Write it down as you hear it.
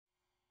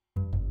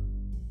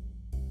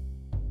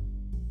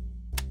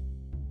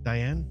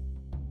Diane,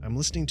 I'm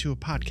listening to a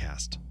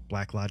podcast,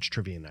 Black Lodge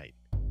Trivia Night.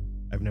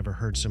 I've never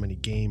heard so many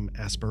game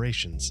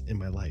aspirations in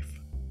my life.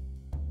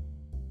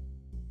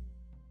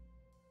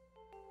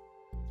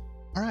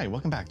 All right,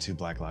 welcome back to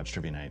Black Lodge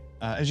Trivia Night.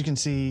 As you can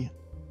see,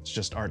 it's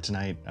just art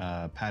tonight.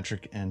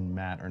 Patrick and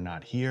Matt are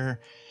not here.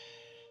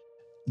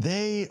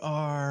 They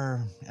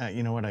are,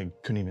 you know what, I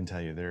couldn't even tell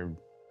you. They're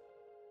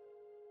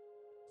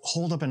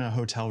holed up in a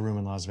hotel room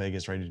in Las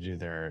Vegas, ready to do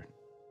their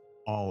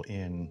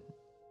all-in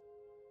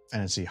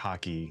fantasy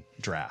hockey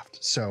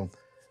draft. So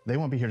they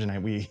won't be here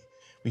tonight. We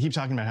keep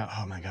talking about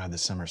how, oh my God,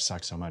 this summer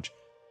sucks so much.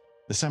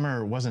 The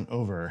summer wasn't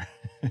over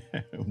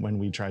when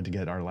we tried to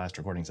get our last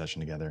recording session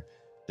together.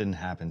 Didn't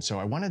happen. So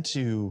I wanted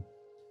to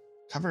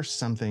cover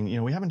something, you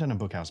know, we haven't done a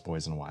Bookhouse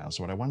Boys in a while.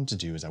 So what I wanted to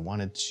do is I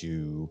wanted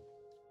to,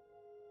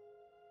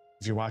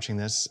 if you're watching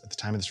this at the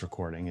time of this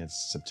recording,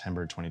 it's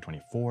September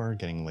 2024,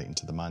 getting late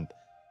into the month.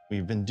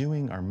 We've been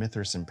doing our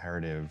Mythras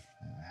Imperative,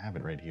 I have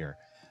it right here,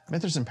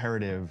 Mythras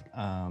Imperative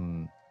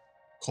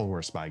Cold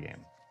War spy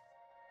game.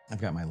 I've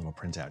got my little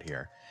printout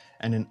here.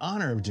 And in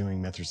honor of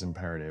doing Mythras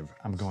Imperative,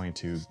 I'm going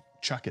to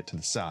chuck it to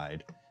the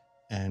side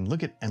and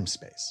look at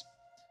M-Space.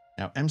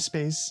 Now,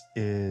 M-Space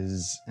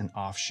is an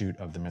offshoot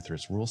of the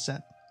Mythras rule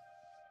set.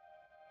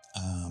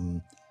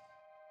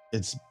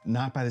 It's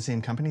not by the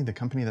same company. The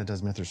company that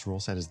does Mythras rule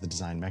set is the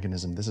Design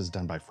Mechanism. This is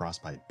done by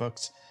Frostbyte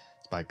Books.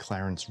 It's by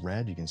Clarence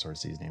Red. You can sort of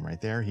see his name right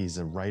there. He's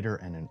a writer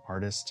and an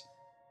artist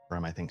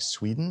from, I think,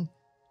 Sweden.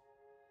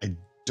 I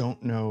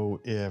don't know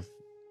if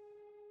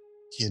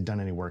he had done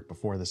any work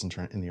before this in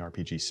the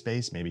RPG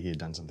space. Maybe he had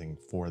done something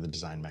for the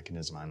Design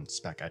Mechanism on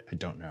spec. I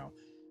don't know.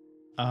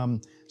 So what I'm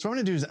going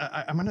to do is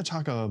I'm going to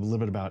talk a little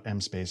bit about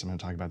M-Space. I'm going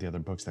to talk about the other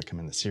books that come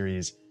in the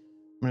series.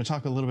 I'm going to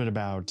talk a little bit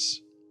about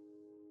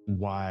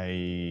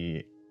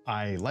why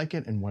I like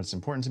it and what's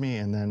important to me.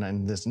 And then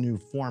in this new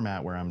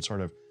format where I'm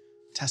sort of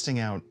testing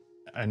out,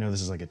 I know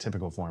this is like a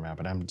typical format,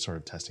 but I'm sort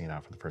of testing it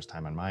out for the first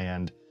time on my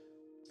end.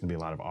 It's going to be a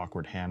lot of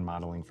awkward hand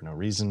modeling for no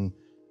reason.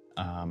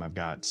 I've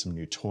got some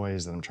new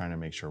toys that I'm trying to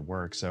make sure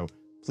work. So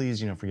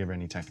please, forgive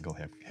any technical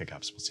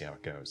hiccups. We'll see how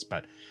it goes.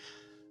 But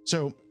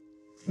so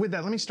with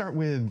that, let me start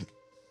with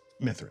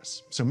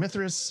Mythras. So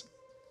Mythras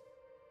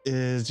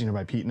is,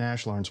 by Pete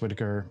Nash, Lawrence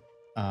Whitaker,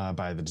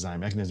 by the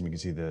Design Mechanism. You can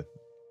see the,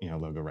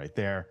 logo right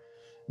there.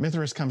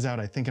 Mythras comes out,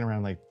 I think, in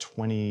around like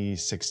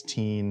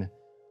 2016.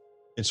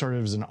 It sort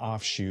of is an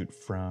offshoot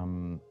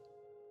from,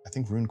 I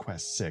think,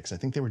 RuneQuest 6. I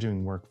think they were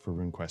doing work for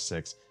RuneQuest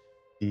 6.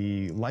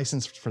 The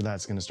license for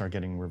that's going to start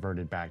getting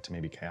reverted back to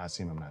maybe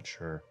Chaosium. I'm not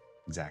sure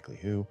exactly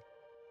who.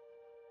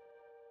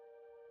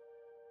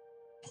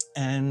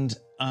 And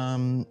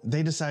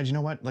they decide, you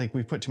know what, like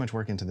we've put too much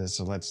work into this,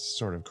 so let's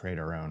sort of create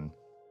our own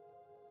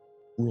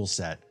rule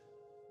set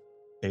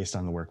based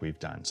on the work we've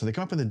done. So they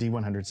come up with a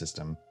D100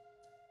 system.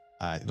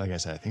 Like I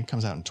said, I think it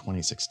comes out in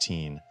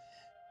 2016.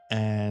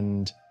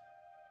 And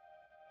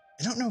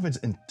I don't know if it's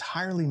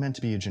entirely meant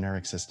to be a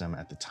generic system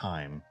at the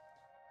time.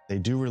 They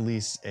do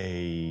release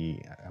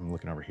I'm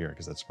looking over here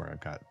because that's where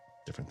I've got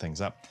different things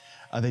up.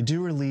 They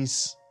do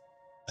release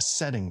a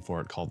setting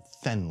for it called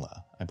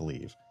Thenla, I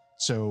believe.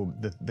 So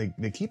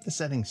they keep the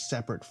setting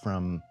separate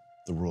from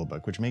the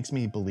rulebook, which makes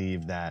me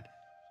believe that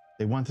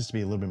they want this to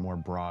be a little bit more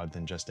broad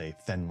than just a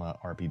Thenla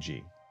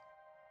RPG.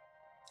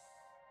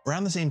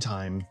 Around the same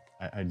time,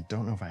 I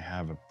don't know if I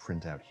have a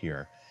printout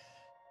here.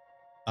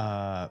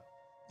 A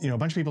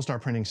bunch of people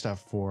start printing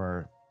stuff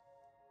for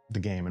the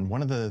game, and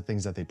one of the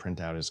things that they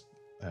print out is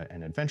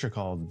an adventure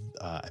called,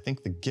 I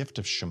think, The Gift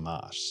of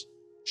Shamash.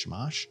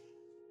 Shamash?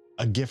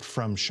 A Gift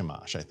from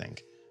Shamash, I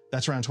think.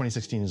 That's around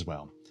 2016 as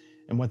well.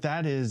 And what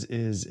that is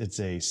it's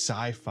a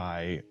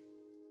sci-fi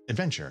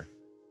adventure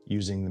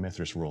using the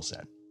Mythras rule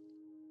set.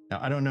 Now,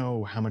 I don't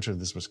know how much of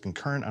this was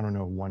concurrent. I don't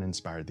know if one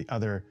inspired the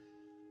other,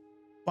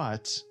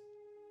 but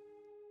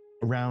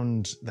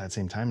around that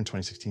same time in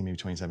 2016, maybe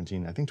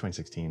 2017, I think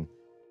 2016,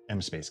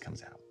 M-Space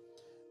comes out.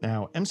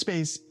 Now,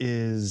 M-Space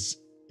is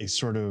a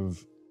sort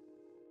of,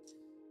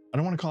 I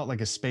don't want to call it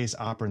like a space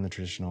opera in the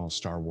traditional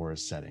Star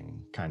Wars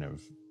setting kind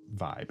of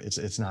vibe.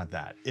 It's not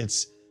that.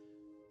 It's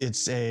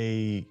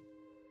a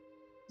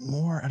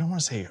more, I don't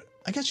want to say,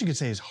 I guess you could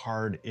say it's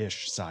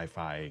hard-ish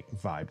sci-fi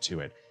vibe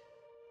to it.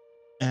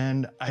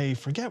 And I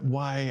forget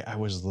why I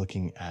was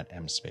looking at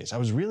M-Space. I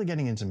was really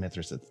getting into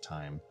Mythras at the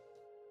time.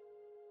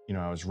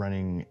 I was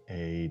running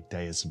a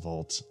Deus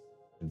Vult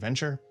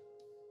adventure.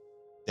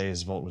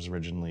 Deus Vult was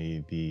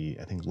originally the,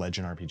 I think,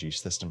 Legend RPG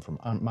system from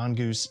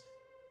Mongoose.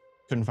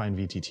 Couldn't find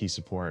VTT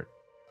support.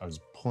 I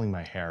was pulling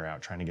my hair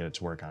out trying to get it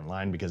to work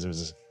online because it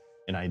was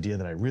an idea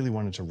that I really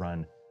wanted to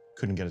run.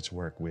 Couldn't get it to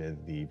work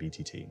with the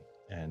VTT,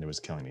 and it was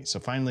killing me. So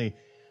finally,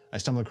 I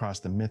stumbled across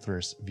the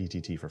Mythras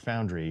VTT for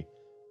Foundry,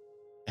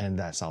 and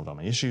that solved all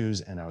my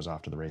issues, and I was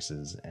off to the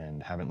races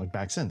and haven't looked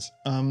back since.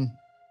 I'll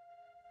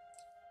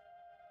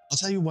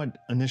tell you what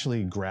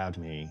initially grabbed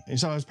me.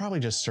 So I was probably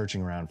just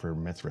searching around for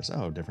Mythras.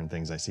 Oh, different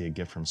things. I see a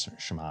gift from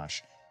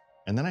Shamash,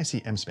 and then I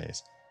see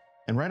M-Space.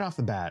 And right off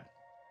the bat,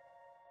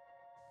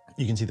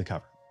 you can see the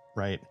cover,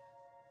 right?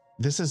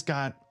 This has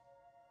got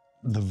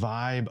the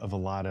vibe of a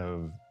lot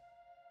of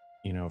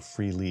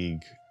Free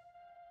League,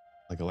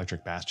 like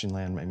Electric Bastion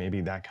land,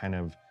 maybe that kind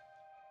of.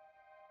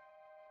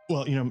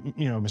 Well,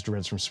 Mr.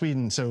 Red's from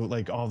Sweden, so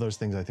like all those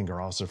things I think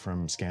are also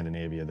from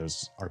Scandinavia.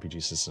 Those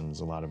RPG systems,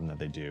 a lot of them that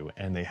they do,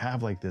 and they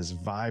have like this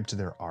vibe to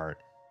their art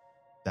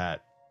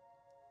that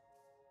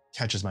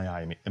catches my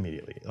eye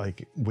immediately,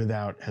 like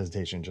without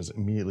hesitation, just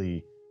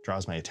immediately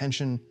draws my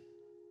attention.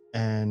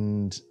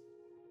 And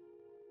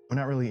I'm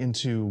not really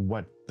into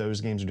what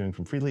those games are doing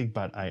from Free League,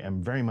 but I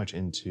am very much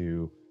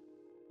into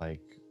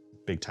like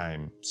big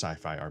time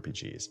sci-fi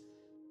RPGs.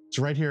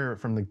 So right here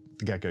from the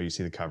get-go, you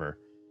see the cover.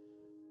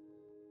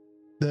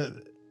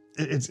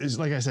 It's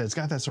like I said, it's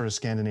got that sort of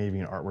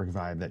Scandinavian artwork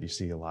vibe that you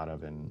see a lot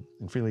of in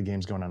Free League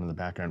games going on in the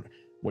background.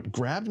 What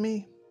grabbed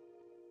me,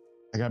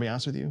 I gotta be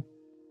honest with you,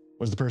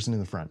 was the person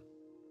in the front.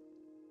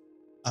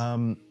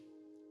 And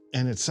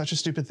it's such a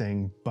stupid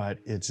thing, but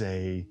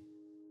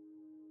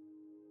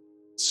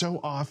so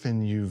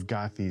often you've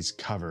got these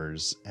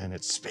covers and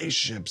it's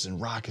spaceships and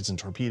rockets and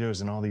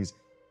torpedoes and all these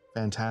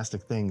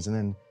fantastic things. And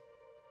then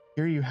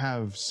here you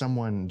have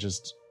someone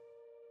just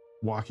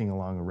walking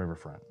along a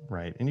riverfront,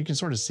 right? And you can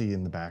sort of see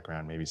in the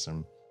background maybe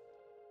some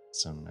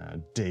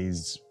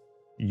Days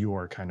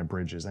Yore kind of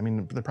bridges. I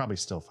mean, they're probably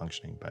still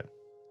functioning, but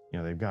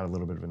they've got a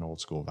little bit of an old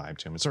school vibe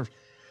to them. It's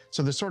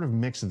so the sort of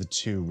mix of the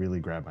two really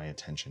grabbed my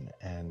attention.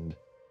 And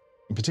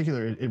in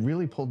particular, it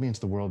really pulled me into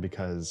the world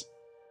because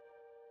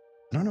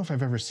I don't know if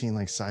I've ever seen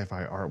like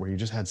sci-fi art where you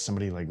just had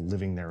somebody like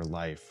living their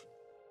life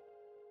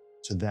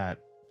to that,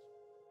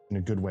 in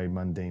a good way,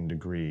 mundane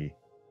degree,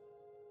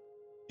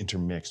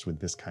 intermixed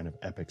with this kind of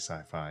epic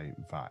sci-fi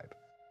vibe.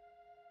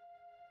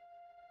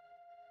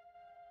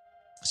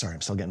 Sorry,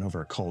 I'm still getting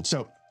over a cold.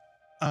 So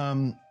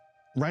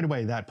right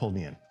away, that pulled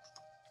me in.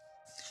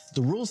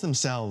 The rules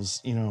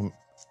themselves,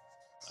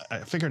 I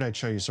figured I'd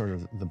show you sort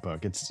of the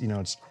book.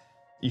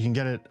 You can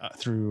get it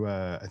through,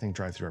 I think,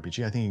 Drive-Thru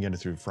RPG. I think you can get it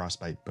through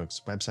Frostbyte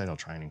Books website. I'll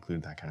try and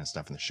include that kind of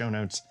stuff in the show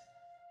notes.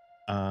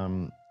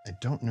 I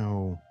don't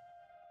know.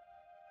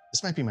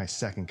 This might be my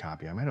second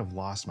copy. I might have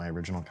lost my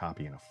original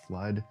copy in a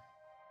flood.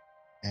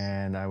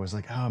 And I was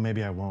like, oh,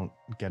 maybe I won't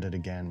get it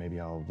again. Maybe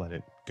I'll let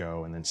it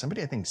go. And then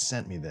somebody, I think,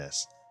 sent me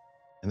this.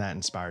 And that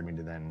inspired me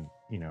to then,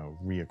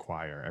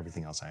 reacquire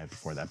everything else I had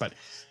before that. But,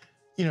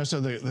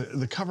 so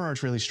the cover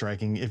art's really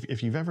striking.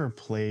 If you've ever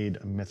played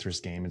a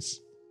Mythras game,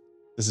 this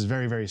is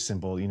very, very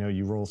simple.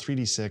 You roll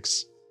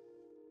 3d6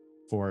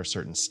 for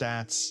certain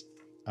stats,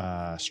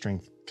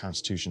 strength,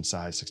 constitution,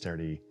 size,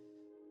 dexterity,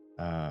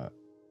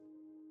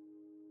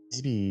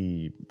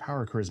 maybe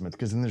power, charisma,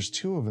 because then there's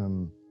two of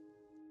them.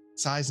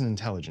 Size and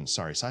intelligence.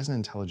 Sorry, size and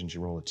intelligence,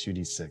 you roll a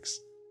 2d6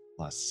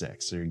 plus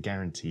 6. So you're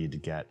guaranteed to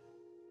get,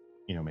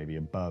 maybe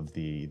above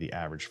the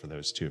average for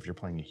those two if you're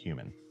playing a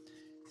human.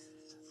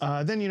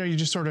 Then, you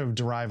just sort of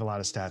derive a lot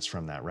of stats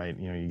from that, right?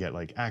 You get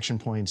like action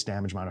points,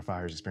 damage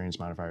modifiers, experience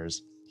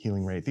modifiers,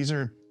 healing rate. These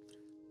are,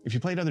 if you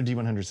played other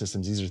D100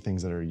 systems, these are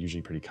things that are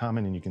usually pretty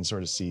common, and you can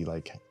sort of see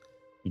like,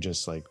 you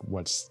just like,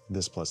 what's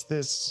this plus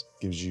this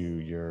gives you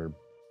your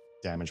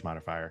damage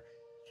modifier.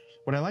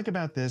 What I like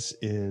about this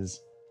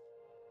is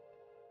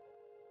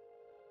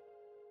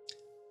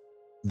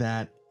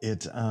that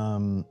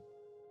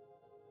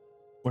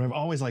what I've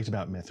always liked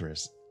about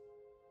Mythras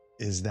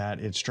is that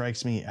it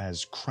strikes me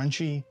as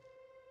crunchy,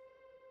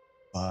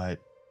 but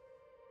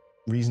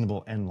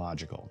reasonable and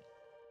logical.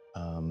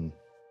 A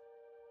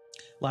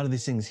lot of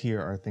these things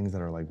here are things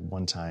that are like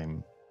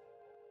one-time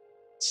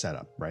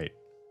setup, right?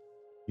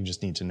 You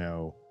just need to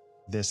know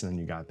this, and then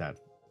you got that,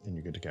 and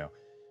you're good to go.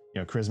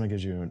 Charisma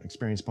gives you an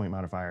experience point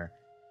modifier.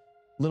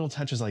 Little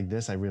touches like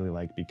this I really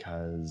like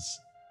because,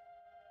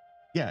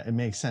 yeah, it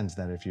makes sense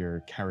that if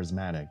you're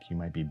charismatic, you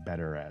might be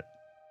better at,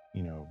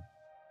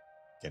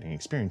 getting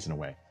experience in a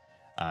way.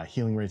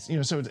 Healing rates,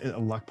 so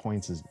luck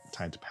points is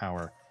tied to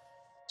power.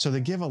 So they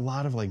give a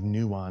lot of like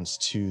nuance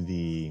to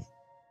the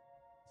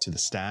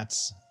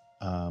stats.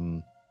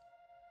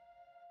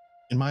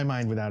 In my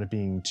mind, without it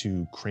being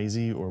too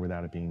crazy or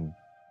without it being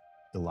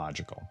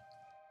illogical.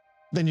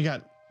 Then you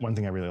got one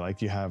thing I really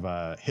like. You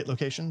have hit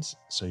locations,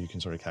 so you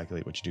can sort of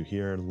calculate what you do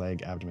here: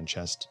 leg, abdomen,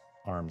 chest,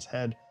 arms,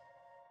 head.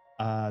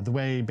 The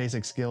way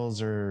basic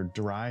skills are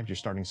derived, your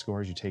starting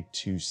scores, you take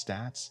 2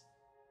 stats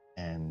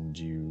and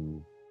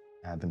you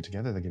add them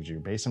together. That gives you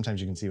your base.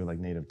 Sometimes you can see with like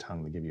native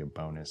tongue, they give you a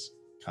bonus.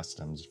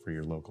 Customs for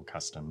your local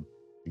custom,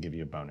 they give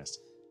you a bonus.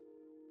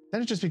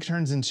 Then it just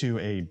turns into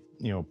a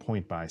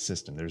point buy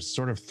system. There's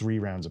sort of 3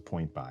 rounds of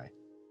point buy.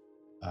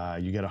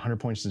 You get 100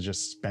 points to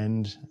just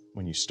spend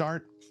when you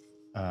start.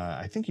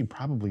 I think you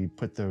probably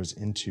put those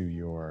into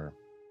your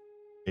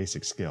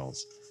basic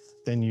skills.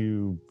 Then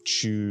you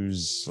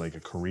choose like a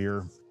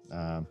career,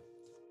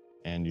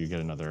 and you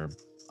get another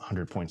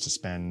 100 points to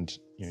spend.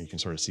 You can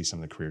sort of see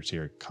some of the careers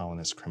here: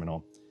 colonist,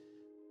 criminal.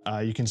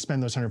 You can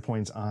spend those 100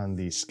 points on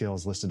the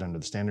skills listed under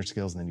the standard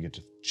skills, and then you get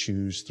to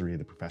choose 3 of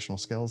the professional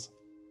skills.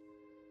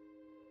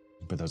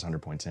 Put those 100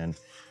 points in.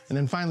 And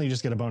then finally, you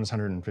just get a bonus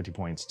 150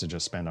 points to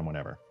just spend on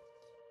whatever.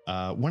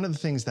 One of the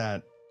things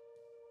that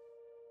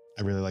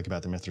I really like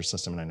about the Mythras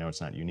system, and I know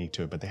it's not unique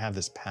to it, but they have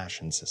this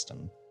passion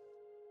system.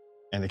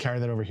 And they carry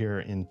that over here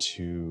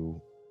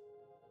into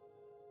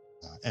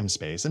M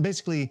space. And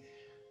basically,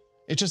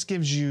 it just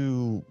gives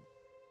you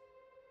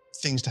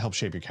things to help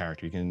shape your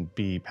character. You can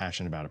be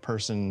passionate about a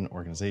person,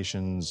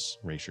 organizations,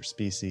 race or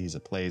species, a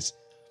place.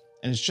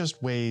 And it's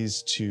just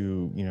ways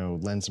to,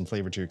 lend some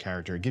flavor to your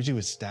character. It gives you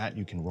a stat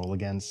you can roll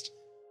against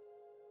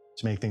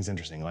to make things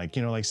interesting. Like,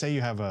 like say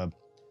you have a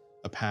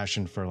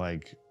passion for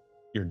like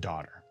your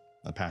daughter,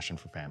 a passion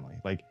for family.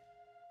 Like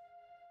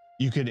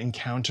you could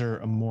encounter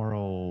a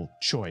moral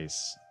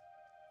choice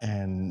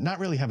and not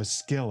really have a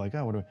skill like,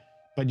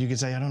 but you could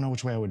say, I don't know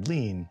which way I would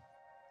lean.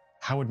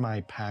 How would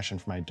my passion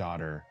for my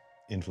daughter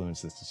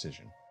influence this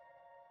decision?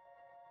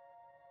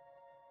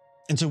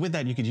 And so with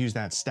that, you could use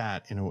that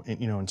stat in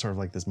sort of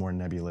like this more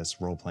nebulous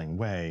role-playing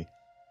way.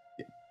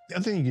 The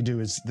other thing you could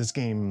do is this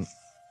game,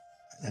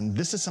 and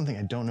this is something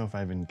I don't know if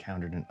I've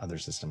encountered in other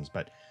systems,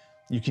 but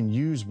you can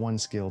use one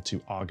skill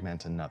to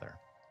augment another.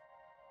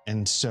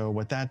 And so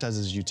what that does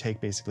is you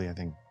take basically, I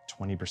think,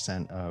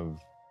 20%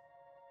 of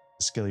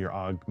the skill you're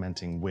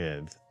augmenting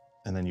with,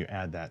 and then you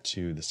add that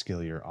to the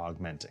skill you're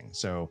augmenting.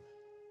 So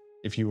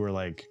if you were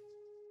like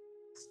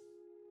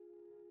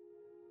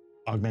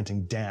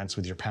augmenting dance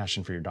with your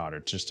passion for your daughter,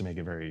 just to make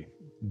it very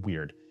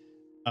weird,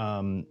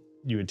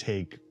 you would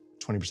take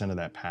 20% of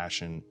that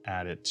passion,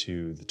 add it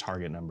to the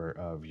target number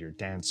of your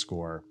dance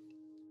score.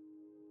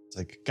 It's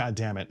like, God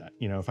damn it,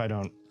 if I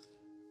don't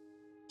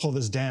pull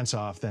this dance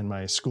off, then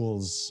my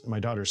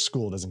daughter's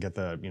school doesn't get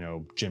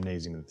the,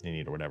 gymnasium that they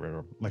need or whatever,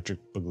 or electric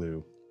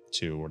boogaloo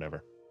 2 or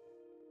whatever.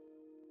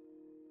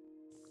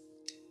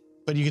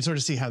 But you can sort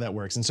of see how that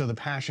works. And so the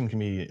passion can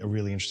be a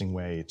really interesting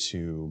way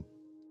to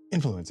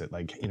influence it.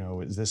 Like,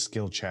 is this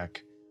skill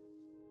check,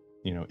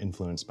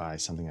 influenced by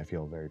something I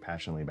feel very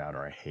passionately about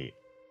or I hate?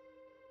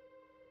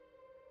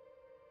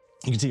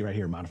 You can see right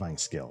here, modifying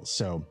skills.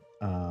 So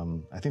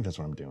I think that's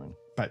what I'm doing.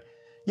 But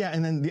yeah,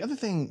 and then the other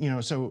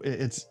thing, so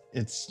it's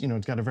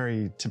got a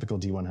very typical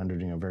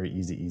D100, very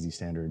easy,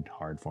 standard,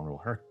 hard, formidable,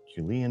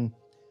 Herculean.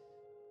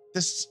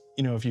 This,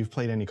 if you've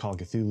played any Call of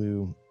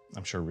Cthulhu,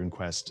 I'm sure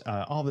RuneQuest,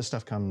 all this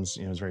stuff comes,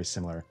 is very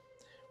similar.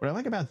 What I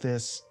like about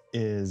this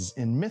is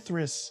in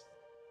Mithras,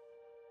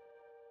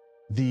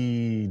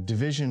 the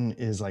division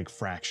is like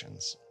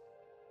fractions.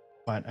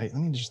 But let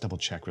me just double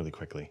check really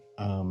quickly.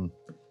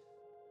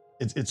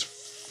 It's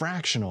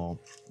fractional,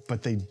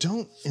 but they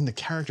don't in the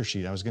character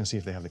sheet. I was going to see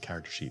if they have the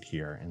character sheet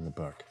here in the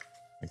book,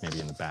 like maybe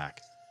in the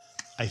back.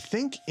 I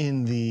think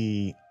in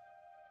the,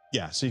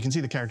 so you can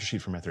see the character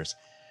sheet for Mithras.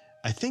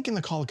 I think in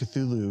the Call of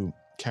Cthulhu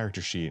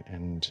character sheet,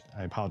 and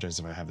I apologize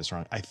if I have this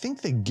wrong, I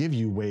think they give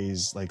you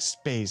ways like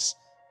space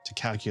to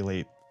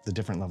calculate the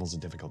different levels of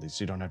difficulty,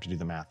 so you don't have to do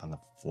the math on the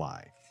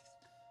fly.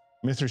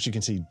 Mithras, you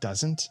can see,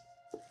 doesn't.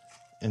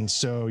 And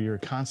so you're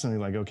constantly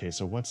like, okay,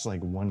 so what's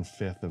like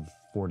 1/5 of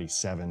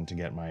 47 to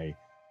get my,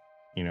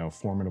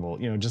 formidable,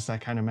 just that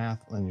kind of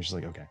math. And you're just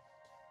like, okay.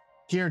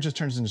 Here it just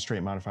turns into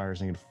straight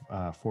modifiers, and you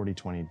get 40,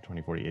 20,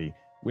 20, 40, 80,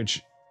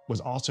 which was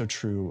also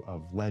true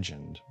of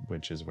Legend,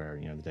 which is where,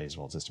 the Days of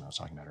Old system I was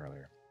talking about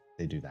earlier.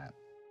 They do that.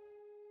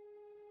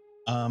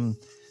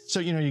 So,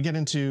 you get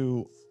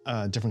into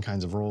different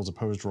kinds of roles,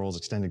 opposed roles,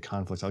 extended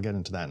conflicts. I'll get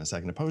into that in a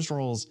second. Opposed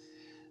roles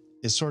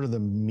is sort of the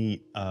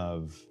meat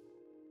of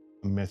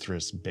a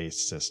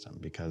Mithras-based system,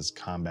 because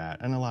combat,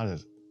 and a lot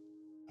of,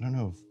 I don't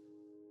know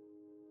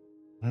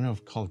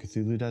if Call of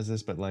Cthulhu does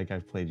this, but like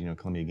I've played,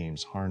 Columbia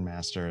Games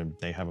Harnmaster,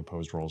 they have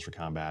opposed roles for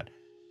combat.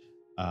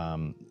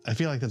 I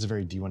feel like that's a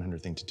very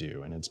D100 thing to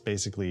do, and it's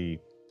basically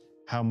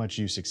how much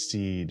you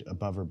succeed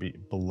above or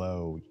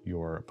below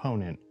your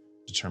opponent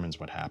determines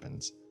what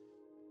happens.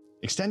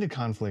 Extended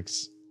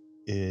conflicts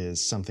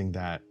is something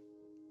that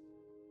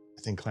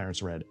I think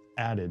Clarence Red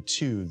added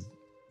to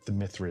the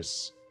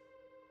Mithras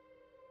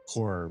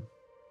core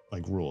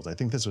rules. I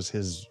think this was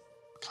his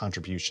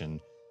contribution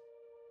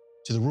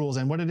to the rules.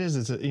 And what it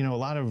is a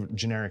lot of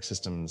generic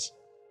systems,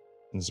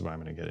 and this is what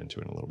I'm going to get into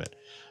in a little bit.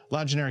 A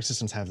lot of generic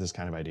systems have this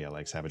kind of idea,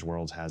 like Savage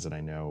Worlds has it,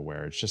 I know,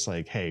 where it's just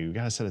like, hey, you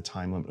got to set a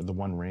time limit. The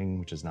One Ring,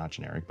 which is not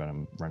generic, but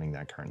I'm running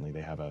that currently.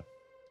 They have a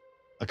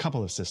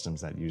couple of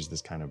systems that use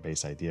this kind of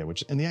base idea,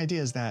 and the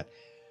idea is that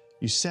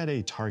you set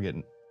a target,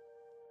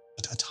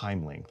 a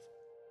time length,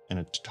 and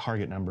a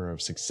target number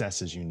of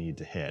successes you need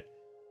to hit.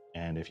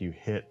 And if you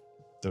hit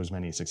those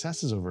many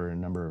successes over a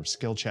number of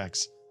skill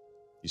checks,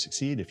 you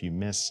succeed. If you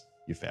miss,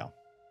 you fail.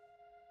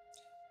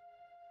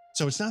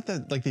 So it's not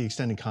that the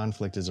extended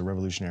conflict is a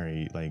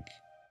revolutionary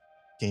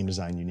game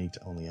design unique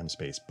to only M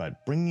space,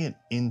 but bringing it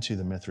into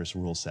the Mithras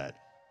rule set,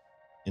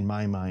 in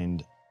my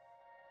mind,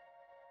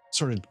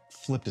 sort of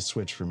flipped a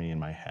switch for me in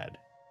my head,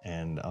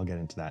 and I'll get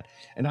into that.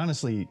 And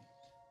honestly,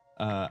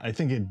 I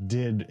think it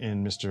did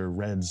in Mr.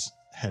 Red's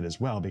head as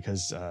well,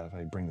 because if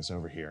I bring this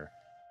over here,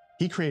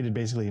 he created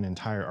basically an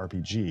entire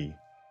RPG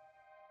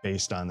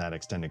based on that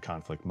extended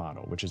conflict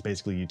model, which is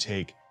basically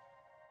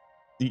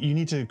you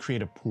need to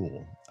create a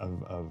pool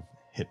of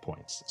hit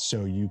points.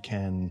 So it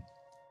can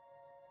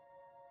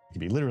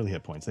be literally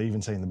hit points. They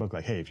even say in the book,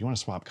 hey, if you want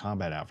to swap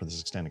combat out for this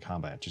extended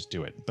combat, just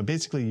do it. But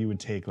basically you would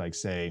take,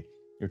 say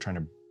you're trying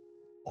to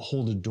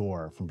hold a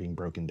door from being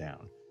broken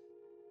down.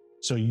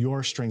 So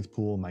your strength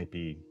pool might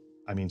be,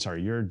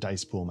 your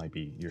dice pool might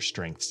be your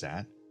strength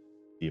stat.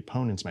 The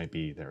opponent's might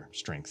be their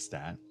strength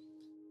stat.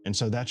 And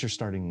so that's your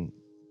starting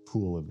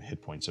pool of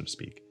hit points, so to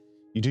speak.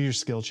 You do your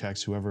skill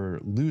checks. Whoever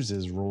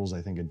loses rolls,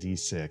 I think, a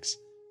d6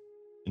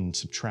 and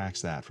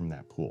subtracts that from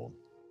that pool.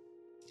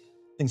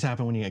 Things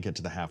happen when you get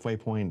to the halfway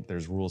point.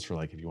 There's rules for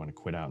like if you want to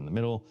quit out in the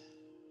middle.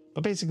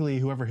 But basically,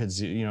 whoever hits,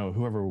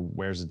 whoever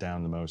wears it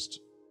down the most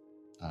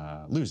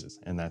loses.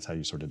 And that's how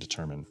you sort of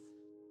determine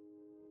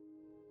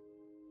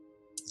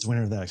the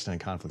winner of that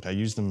extended conflict. I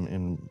used them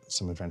in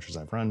some adventures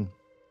I've run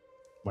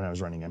when I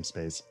was running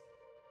M-Space.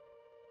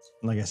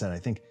 And like I said, I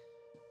think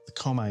the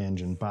Komai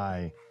engine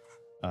by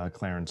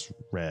Clarence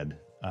Red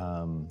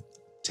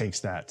takes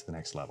that to the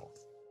next level.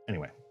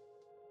 Anyway,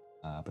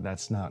 but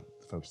that's not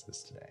the focus of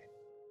this today.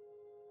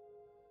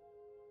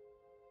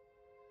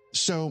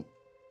 So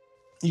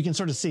you can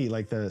sort of see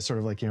like if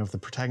the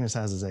protagonist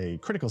has a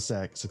critical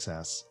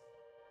success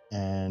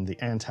and the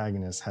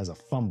antagonist has a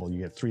fumble, you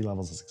get 3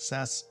 levels of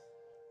success.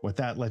 What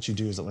that lets you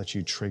do is it lets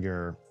you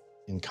trigger,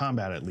 in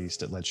combat at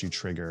least, it lets you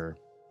trigger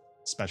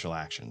special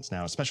actions.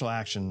 Now, special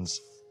actions,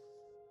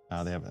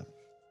 I'm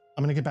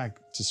going to get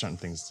back to certain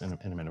things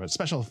in a minute, but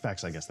special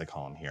effects, I guess they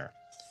call them here.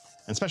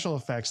 And special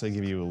effects, they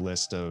give you a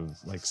list of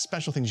like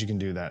special things you can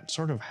do that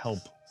sort of help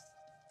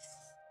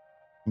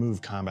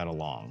move combat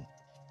along.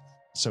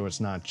 So it's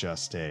not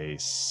just a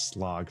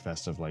slog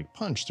fest of like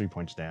punch 3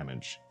 points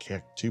damage,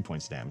 kick 2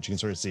 points damage. You can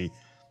sort of see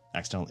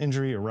accidental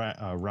injury,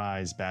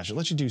 rise, bash. It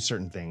lets you do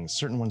certain things.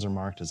 Certain ones are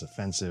marked as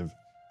offensive.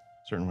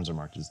 Certain ones are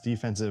marked as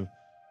defensive.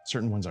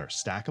 Certain ones are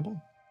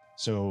stackable.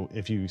 So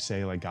if you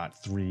say like got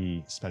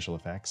 3 special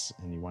effects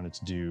and you wanted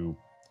to do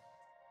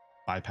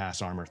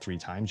bypass armor 3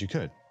 times, you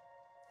could.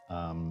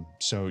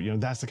 So,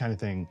 that's the kind of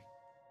thing,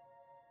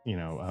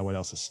 what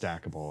else is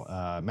stackable?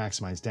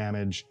 Maximize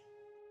damage,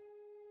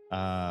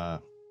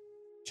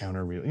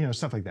 counter,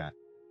 stuff like that.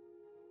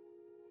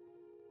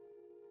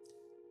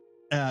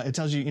 It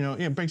tells you,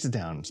 it breaks it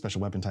down,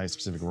 special weapon types,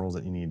 specific rolls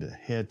that you need to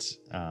hit.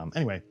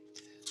 Anyway,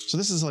 so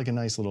this is like a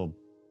nice little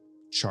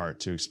chart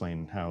to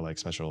explain how like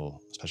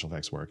special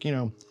effects work.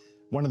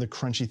 One of the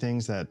crunchy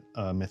things that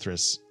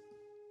Mithras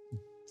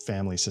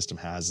family system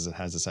has is it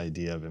has this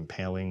idea of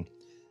impaling.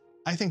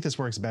 I think this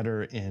works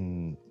better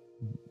in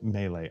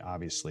melee,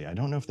 obviously. I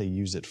don't know if they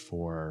use it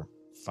for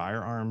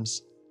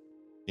firearms,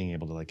 being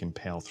able to like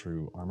impale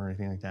through armor or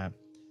anything like that.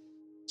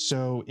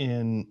 So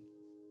in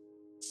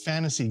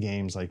fantasy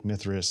games like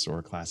Mithras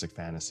or classic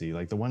fantasy,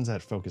 like the ones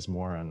that focus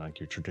more on like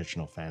your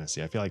traditional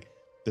fantasy, I feel like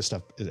this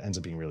stuff ends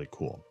up being really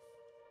cool.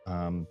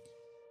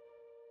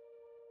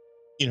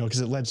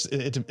 Because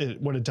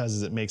what it does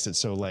is it makes it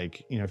so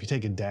like, if you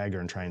take a dagger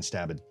and try and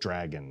stab a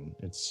dragon,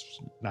 it's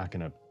not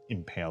going to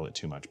impale it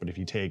too much. But if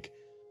you take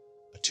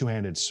a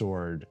 2-handed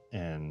sword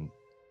and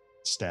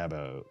stab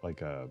a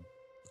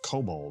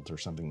kobold or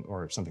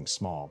something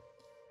small,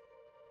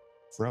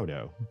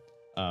 Frodo,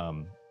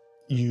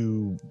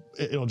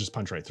 it'll just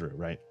punch right through,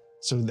 right?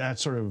 So that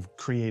sort of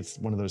creates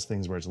one of those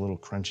things where it's a little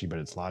crunchy, but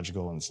it's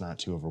logical and it's not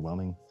too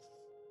overwhelming.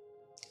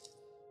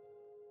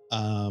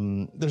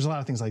 There's a lot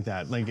of things like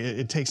that. Like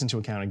it takes into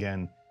account,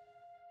 again,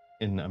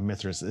 in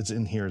Mithras, it's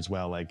in here as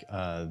well, like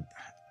the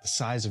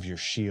size of your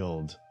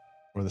shield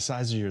or the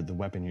size of the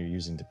weapon you're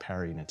using to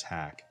parry an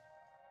attack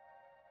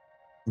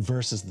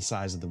versus the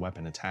size of the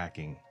weapon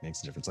attacking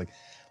makes a difference. Like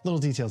little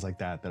details like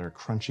that are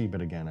crunchy, but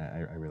again,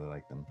 I really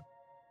like them.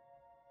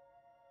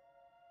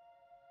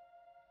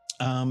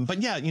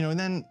 But yeah, and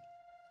then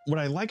what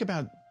I like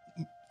about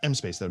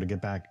M-Space, though, to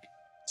get back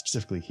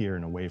specifically here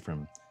and away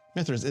from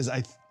Mithras, is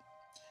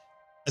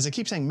as I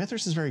keep saying,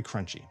 Mithras is very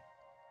crunchy.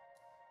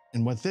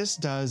 And what this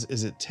does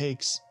is it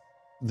takes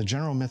the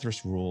general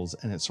Mithras rules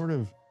and it sort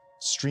of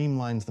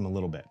streamlines them a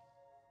little bit.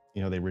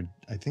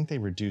 I think they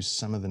reduce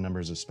some of the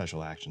numbers of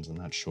special actions. I'm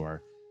not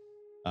sure.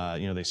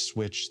 They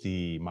switch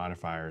the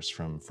modifiers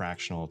from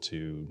fractional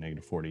to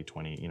 -40,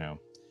 20,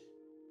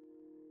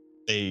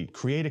 They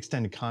create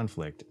extended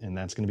conflict, and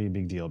that's going to be a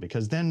big deal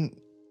because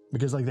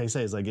like they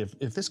say, is like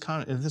if this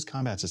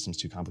combat system is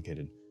too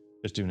complicated,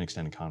 just do an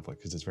extended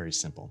conflict because it's very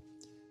simple.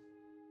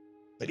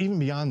 But even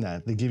beyond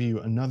that, they give you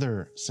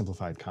another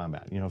simplified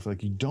combat. If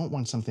like you don't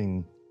want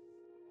something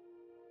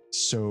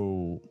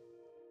so,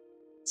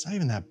 it's not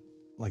even that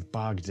like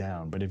bogged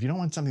down, but if you don't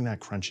want something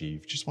that crunchy,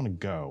 if you just want to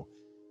go,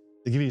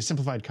 they give you a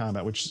simplified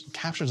combat, which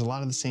captures a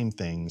lot of the same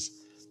things,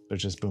 but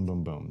it's just boom,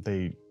 boom, boom.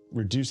 They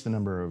reduce the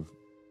number of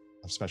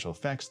special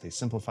effects, they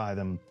simplify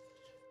them,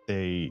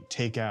 they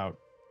take out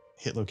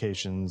hit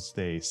locations,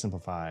 they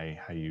simplify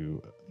how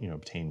you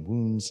obtain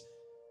wounds.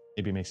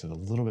 Maybe it makes it a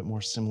little bit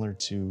more similar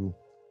to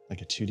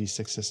like a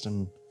 2d6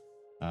 system.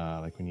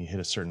 Like when you hit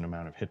a certain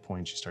amount of hit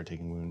points, you start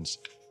taking wounds.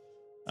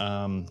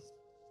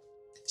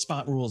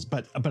 Spot rules,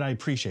 but I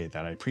appreciate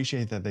that. I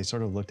appreciate that they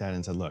sort of looked at it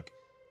and said, look,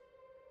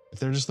 if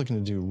they're just looking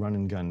to do run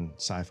and gun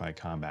sci-fi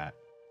combat,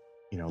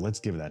 let's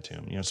give that to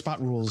them. Spot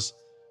rules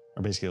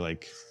are basically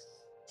like,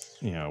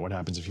 what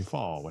happens if you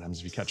fall? What happens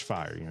if you catch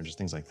fire? Just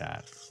things like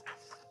that.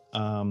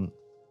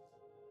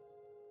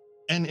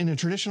 And in a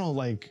traditional,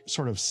 like,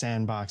 sort of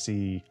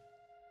sandboxy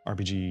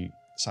RPG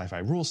sci-fi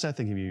rule set,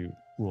 they give you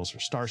rules for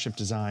starship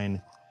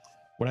design.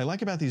 What I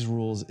like about these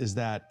rules is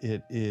that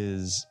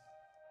it's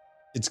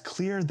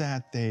clear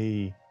that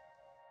they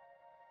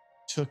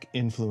took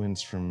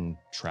influence from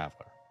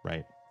Traveller,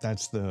 right?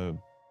 That's the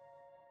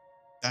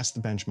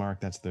benchmark,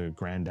 that's the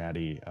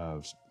granddaddy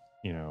of,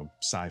 you know,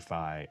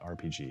 sci-fi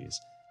RPGs.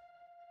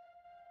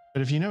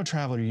 But if you know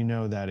Traveller, you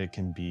know that it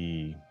can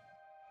be,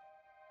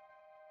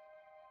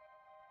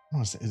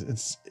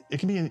 it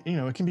can be, you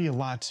know, it can be a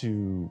lot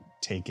to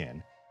take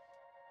in.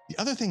 The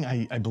other thing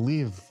I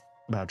believe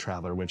about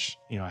Traveller, which,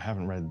 you know, I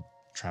haven't read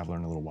Traveller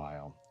in a little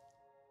while,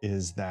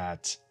 is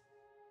that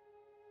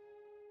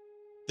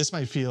this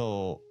might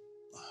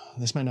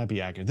not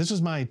be accurate. This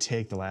was my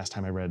take the last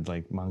time I read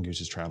like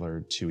Mongoose's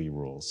Traveller 2e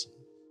rules.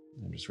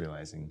 I'm just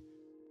realizing.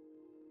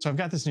 So I've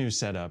got this new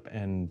setup,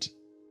 and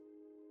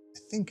I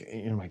think,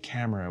 you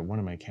know, one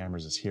of my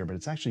cameras is here, but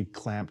it's actually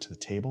clamped to the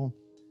table.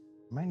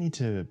 I might need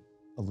to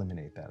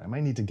eliminate that. I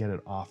might need to get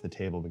it off the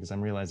table, because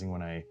I'm realizing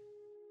when I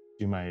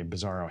do my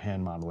Bizarro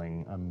hand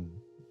modeling, I'm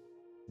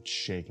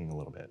shaking a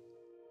little bit.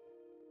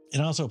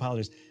 And also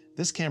apologize.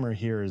 This camera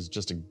here is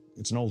just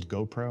it's an old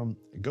GoPro.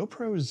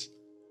 GoPros,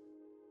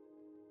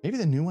 maybe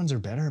the new ones are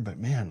better, but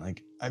man,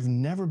 like, I've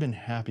never been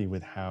happy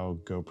with how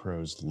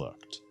GoPros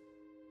looked.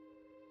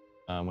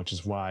 Which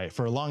is why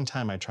for a long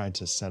time I tried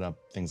to set up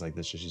things like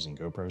this just using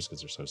GoPros,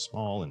 because they're so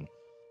small and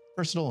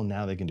versatile, and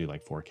now they can do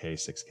like 4K,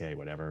 6K,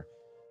 whatever.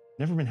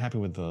 Never been happy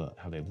with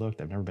how they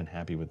looked. I've never been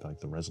happy with like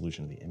the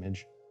resolution of the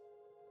image.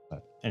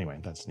 But anyway,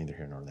 that's neither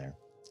here nor there.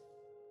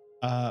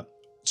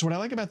 So what I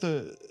like about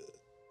the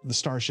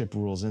Starship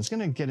rules, and it's going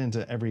to get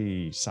into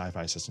every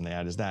sci-fi system they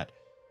add, is that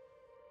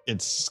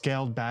it's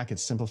scaled back,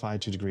 it's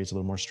simplified to a degree, it's a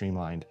little more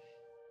streamlined,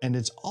 and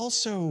it's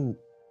also,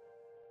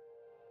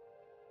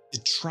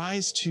 it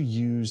tries to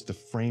use the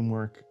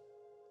framework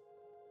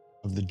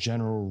of the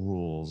general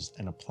rules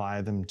and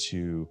apply them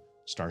to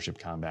starship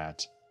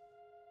combat,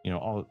 you know,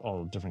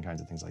 all different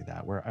kinds of things like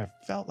that. Where I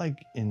felt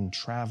like in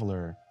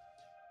Traveller,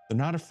 they're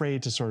not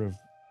afraid to sort of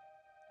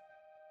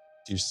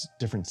do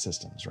different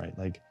systems, right?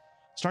 Like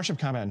starship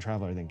combat in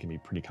Traveller, I think, can be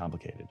pretty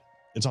complicated.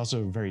 It's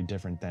also very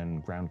different than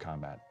ground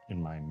combat in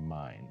my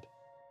mind,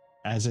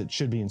 as it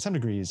should be in some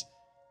degrees,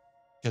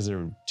 because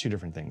they're two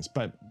different things.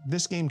 But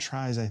this game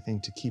tries, I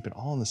think, to keep it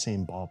all in the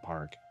same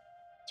ballpark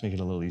to make it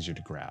a little easier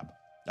to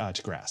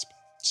grasp.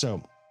 So,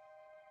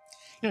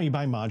 you know, you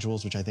buy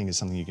modules, which I think is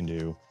something you can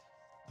do.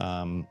 You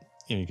know,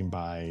 you can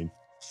buy,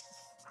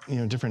 you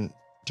know, different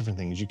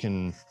things. You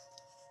can,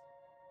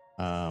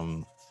 you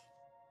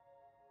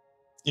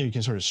know, you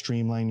can sort of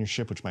streamline your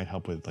ship, which might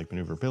help with like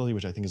maneuverability,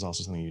 which I think is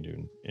also something you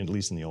do, at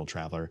least in the old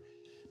Traveller.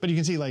 But you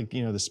can see, like,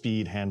 you know, the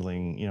speed,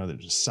 handling, you know, the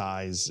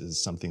size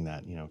is something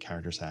that, you know,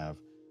 characters have.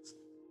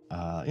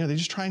 You know, they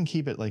just try and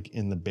keep it like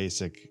in the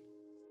basic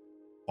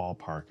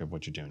ballpark of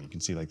what you're doing. You can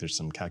see like there's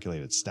some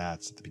calculated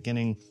stats at the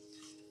beginning.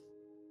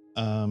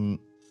 And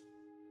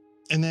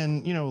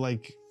then, you know,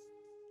 like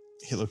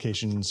hit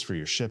locations for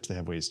your ships, they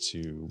have ways to,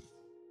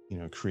 you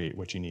know, create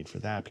what you need for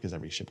that, because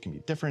every ship can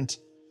be different.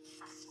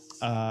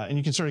 And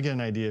you can sort of get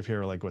an idea of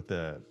here, like what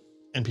the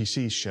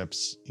NPC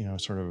ships, you know,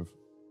 sort of,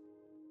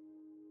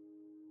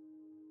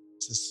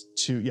 is this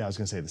 2? Yeah, I was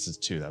gonna say this is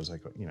 2. That was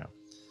like, you know,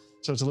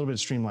 so it's a little bit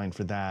streamlined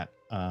for that.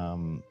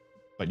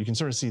 But you can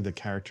sort of see the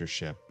character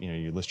ship, you know,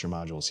 you list your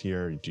modules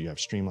here. Do you have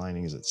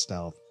streamlining? Is it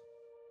stealth?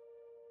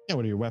 Yeah,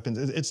 what are your weapons?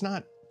 It's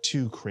not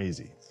too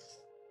crazy.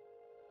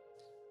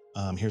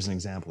 Here's an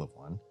example of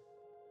one.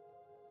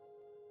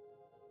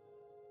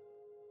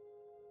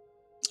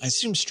 I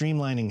assume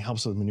streamlining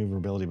helps with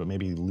maneuverability, but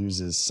maybe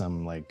loses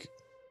some like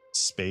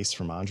space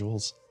for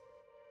modules.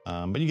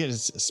 But you get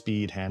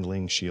speed,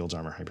 handling, shields,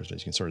 armor,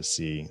 hyperspace. You can sort of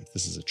see, if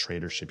this is a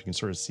trader ship, you can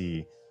sort of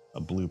see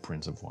a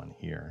blueprint of one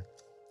here.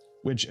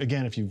 Which,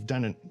 again, if you've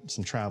done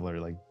some Traveller,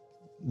 like,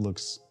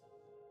 looks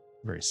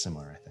very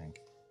similar, I think.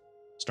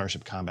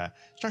 Starship combat.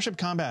 Starship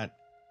combat,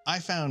 I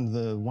found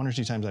the 1 or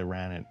 2 times I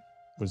ran it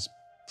was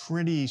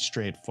pretty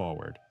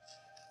straightforward.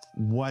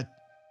 If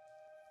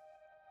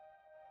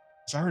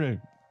I were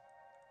to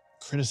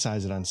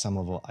criticize it on some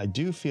level, I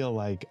do feel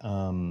like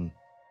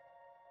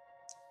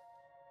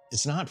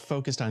it's not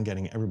focused on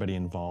getting everybody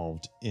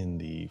involved in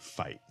the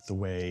fight the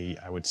way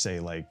I would say,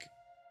 like,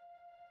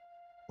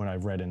 when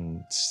I've read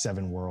in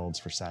 7 Worlds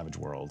for Savage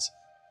Worlds,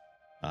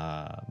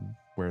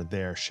 where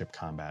their ship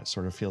combat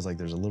sort of feels like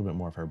there's a little bit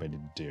more for everybody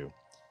to do.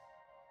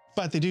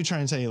 But they do try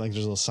and say, like,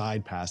 there's a little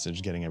side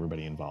passage getting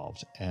everybody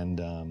involved. And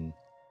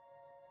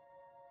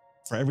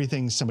for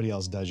everything somebody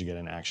else does, you get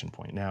an action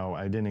point. Now,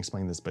 I didn't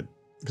explain this, but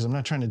because I'm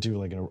not trying to do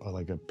like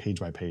a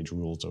page-by-page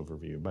rules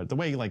overview, but the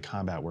way like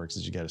combat works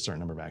is you get a certain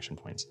number of action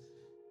points.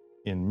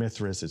 In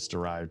Mithras, it's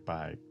derived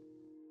by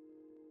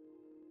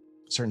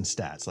certain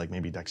stats, like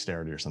maybe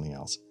dexterity or something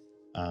else.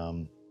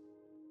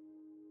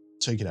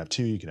 So you could have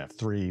 2, you could have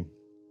 3,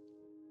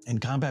 and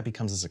combat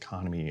becomes this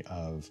economy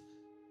of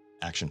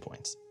action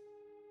points.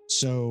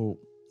 So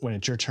when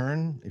it's your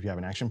turn, if you have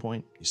an action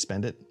point, you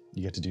spend it,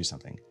 you get to do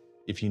something.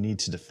 If you need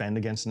to defend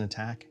against an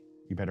attack,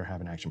 you better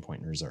have an action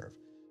point in reserve.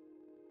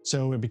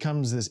 So it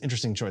becomes this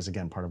interesting choice.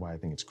 Again, part of why I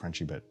think it's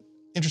crunchy, but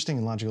interesting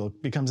and logical.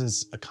 It becomes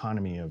this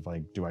economy of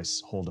like, do I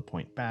hold a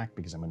point back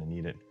because I'm going to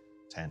need it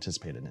to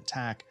anticipate an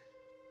attack?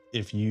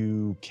 If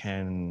you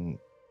can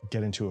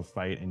get into a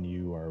fight and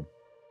you are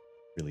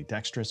really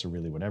dexterous or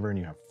really whatever, and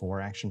you have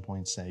 4 action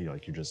points, say,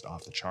 like you're just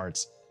off the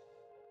charts,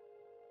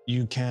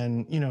 you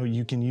can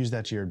use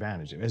that to your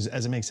advantage as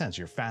it makes sense.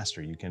 You're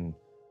faster. You can,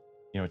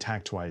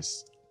 attack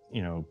twice,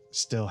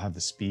 still have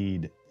the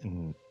speed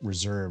in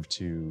reserve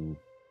to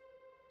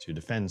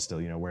defend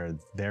still, where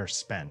they're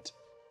spent.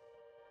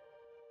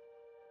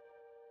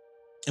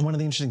 And one of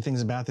the interesting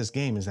things about this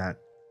game is that,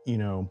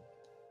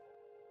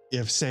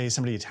 if say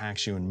somebody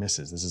attacks you and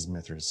misses, this is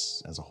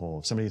Mithras as a whole,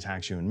 if somebody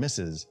attacks you and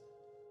misses,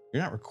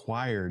 you're not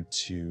required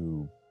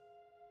to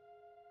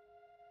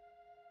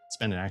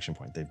spend an action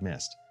point. They've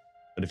missed.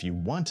 But if you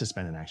want to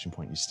spend an action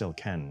point, you still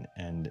can.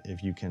 And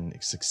if you can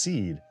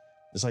succeed,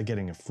 it's like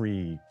getting a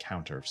free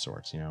counter of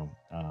sorts,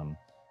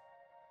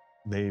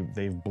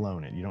 they've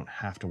blown it. You don't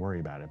have to worry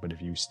about it. But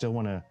if you still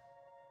want to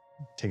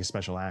take a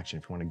special action,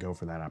 if you want to go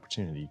for that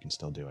opportunity, you can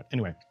still do it.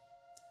 Anyway,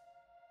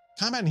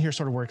 combat in here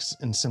sort of works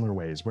in similar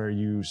ways where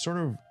you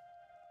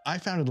I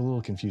found it a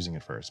little confusing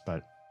at first,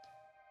 but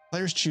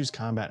players choose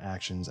combat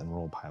actions and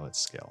roll pilot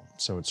skill.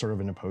 So it's sort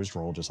of an opposed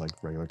roll, just like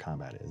regular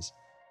combat is.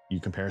 You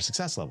compare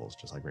success levels,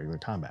 just like regular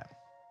combat.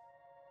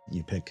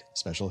 You pick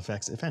special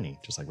effects, if any,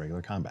 just like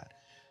regular combat.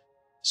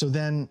 So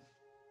then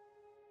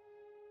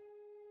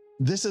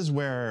this is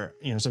where,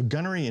 so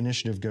gunnery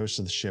initiative goes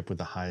to the ship with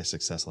the highest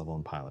success level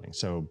in piloting.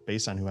 So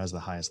based on who has the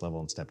highest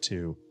level in step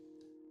 2,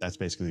 that's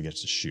basically who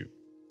gets to shoot.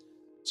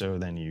 So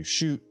then you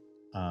shoot.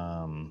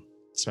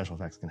 Special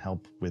effects can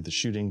help with the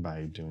shooting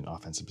by doing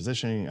offensive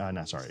positioning. It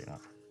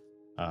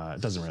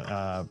doesn't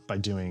really. By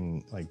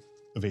doing like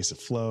evasive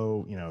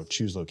flow,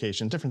 choose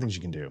location, different things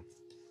you can do.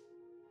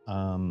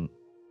 And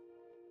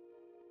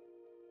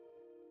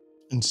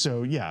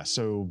so,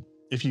 so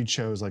if you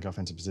chose like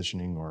offensive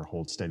positioning or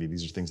hold steady,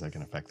 these are things that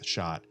can affect the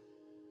shot.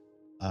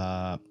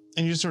 And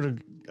you just sort of,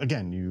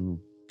 again, you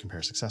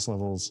compare success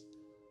levels.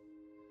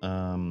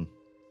 And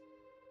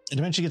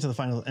eventually get to the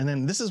final. And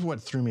then this is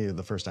what threw me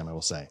the first time, I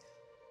will say.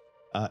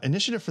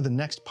 Initiative for the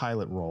next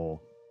pilot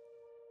roll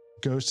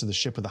goes to the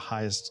ship with the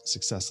highest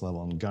success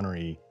level in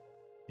gunnery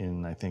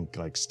in, I think,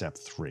 like step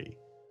 3.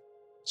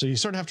 So you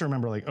sort of have to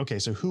remember, like, okay,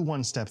 so who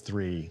won step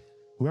 3?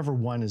 Whoever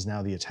won is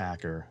now the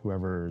attacker.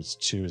 Whoever's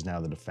 2 is now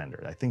the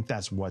defender. I think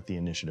that's what the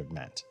initiative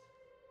meant.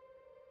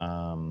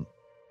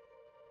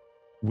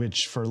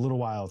 Which for a little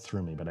while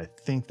threw me, but I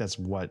think that's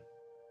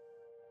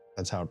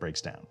how it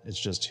breaks down. It's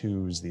just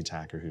who's the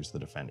attacker, who's the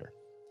defender.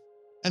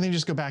 And then you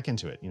just go back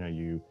into it.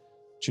 You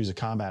choose a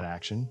combat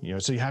action,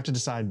 so you have to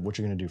decide what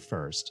you're going to do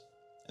first,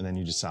 and then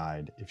you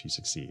decide if you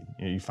succeed.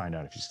 You find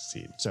out if you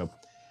succeed. So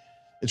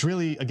it's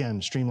really,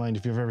 again, streamlined.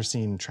 If you've ever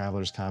seen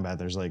Traveler's Combat,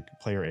 there's like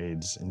player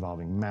aids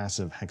involving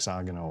massive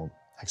hexagonal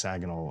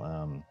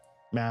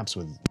maps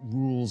with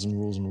rules and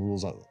rules and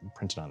rules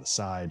printed on the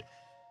side.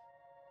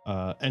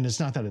 And it's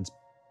not that it's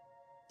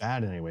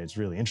bad in any way, it's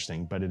really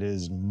interesting, but it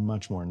is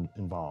much more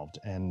involved.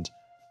 And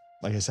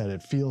like I said,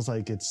 it feels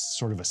like it's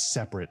sort of a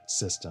separate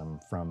system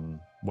from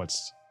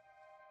what's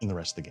in the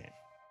rest of the game.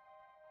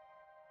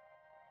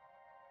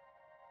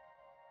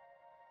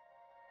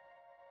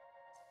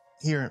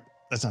 Here,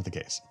 that's not the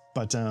case.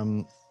 But,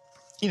 so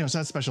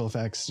that's special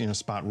effects,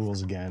 spot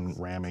rules again,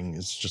 ramming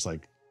is just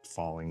like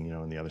falling,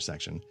 in the other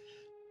section.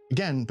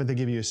 Again, but they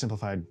give you a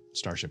simplified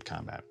starship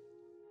combat.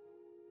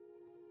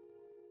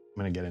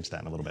 I'm going to get into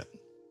that in a little bit.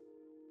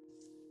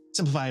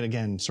 Simplified,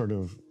 again, sort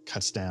of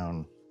cuts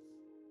down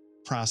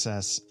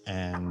process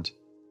and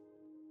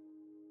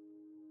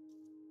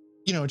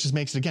it just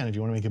makes it, again, if you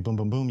want to make it boom,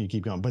 boom, boom, you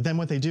keep going. But then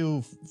what they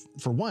do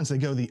for once, they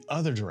go the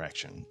other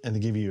direction and they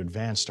give you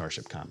advanced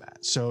starship combat.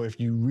 So if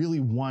you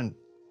really want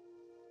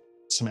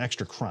some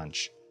extra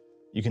crunch,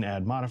 you can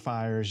add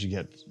modifiers, you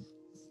get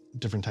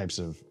different types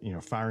of,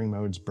 firing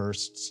modes,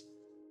 bursts,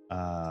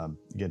 you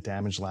get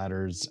damage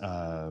ladders,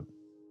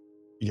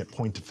 you get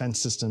point defense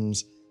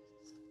systems,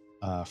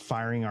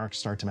 firing arcs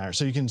start to matter.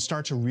 So you can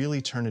start to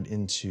really turn it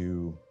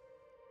into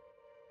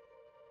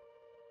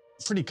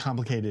pretty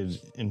complicated,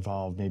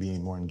 involved, maybe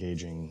more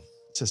engaging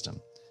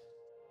system.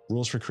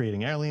 Rules for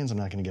creating aliens, I'm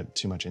not going to get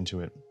too much into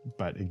it,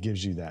 but it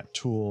gives you that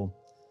tool.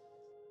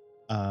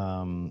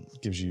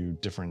 Gives you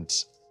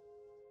different,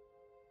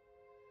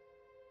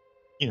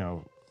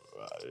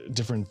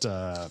 different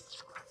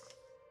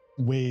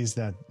ways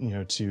that,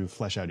 to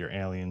flesh out your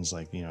aliens,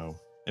 like,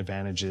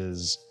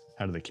 advantages,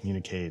 how do they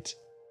communicate,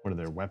 what are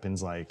their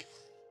weapons like,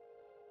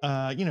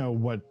 how do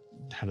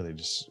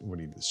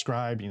you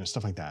describe,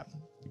 stuff like that.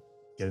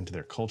 Get into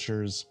their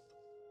cultures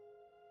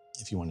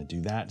if you want to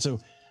do that. So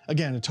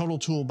again, a total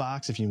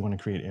toolbox if you want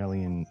to create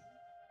alien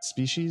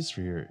species for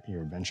your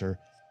adventure.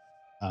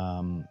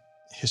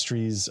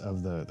 Histories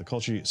of the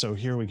culture. So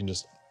here we can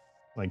just,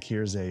 like,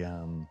 here's a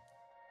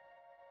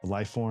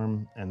life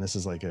form, and this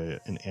is like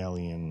an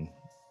alien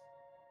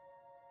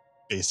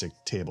basic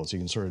table. So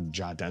you can sort of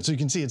jot down. So you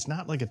can see it's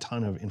not like a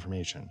ton of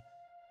information.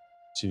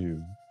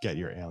 to get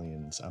your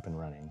aliens up and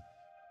running.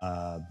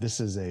 This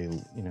is a,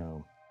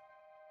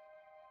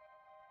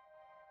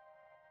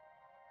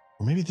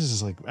 or maybe this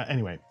is like,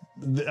 anyway,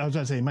 I was about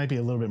to say it might be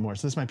a little bit more.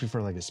 So this might be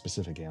for like a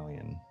specific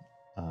alien,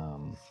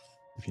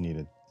 if you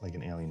needed like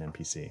an alien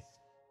NPC.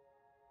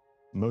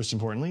 Most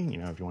importantly,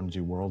 if you want to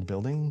do world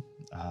building,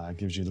 it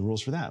gives you the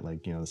rules for that.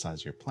 Like, the size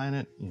of your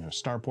planet,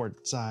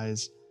 starport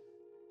size,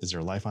 is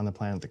there life on the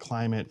planet, the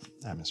climate,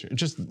 atmosphere,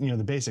 just,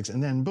 the basics.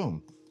 And then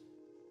boom.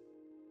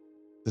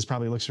 This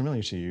probably looks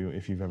familiar to you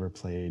if you've ever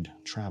played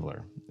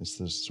Traveler. It's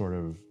this sort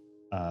of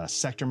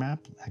sector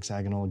map,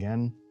 hexagonal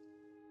again.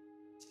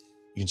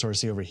 You can sort of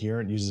see over here,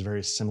 it uses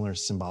very similar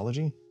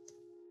symbology.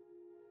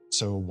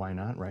 So why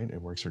not, right?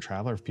 It works for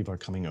Traveler. If people are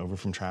coming over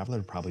from Traveler,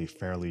 they're probably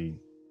fairly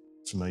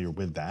familiar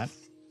with that.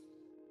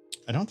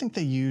 I don't think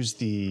they use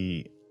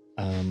the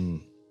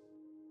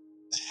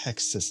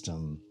hex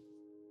system,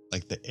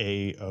 like the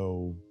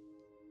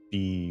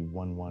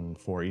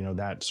AOB114,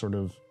 that sort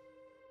of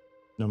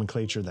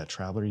nomenclature that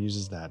Traveler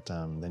uses that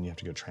then you have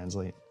to go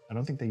translate. I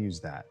don't think they use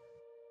that.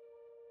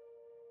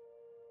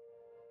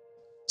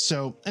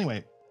 So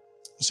anyway,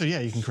 so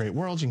yeah, you can create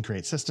worlds, you can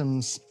create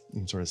systems. You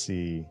can sort of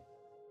see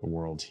a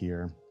world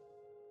here.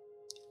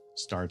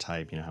 Star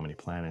type, how many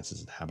planets,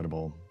 is it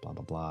habitable, blah,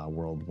 blah, blah,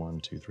 world 1,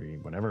 2, 3,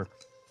 whatever.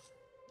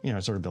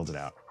 It sort of builds it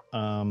out.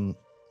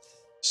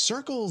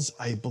 Circles,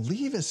 I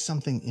believe, is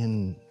something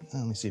in,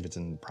 let me see if it's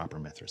in proper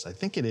Mythras. I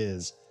think it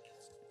is.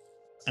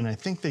 And I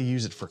think they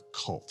use it for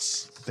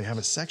cults. They have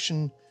a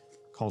section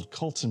called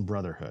Cults and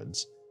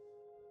Brotherhoods.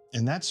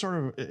 And that's sort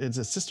of, it's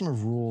a system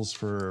of rules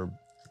for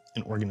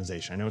an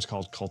organization. I know it's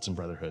called Cults and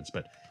Brotherhoods,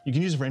 but you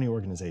can use it for any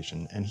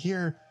organization. And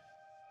here,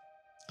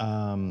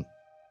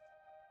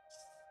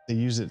 they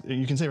use it,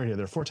 you can say right here,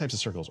 there are 4 types of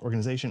circles: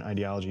 organization,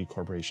 ideology,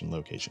 corporation,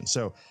 location.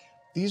 So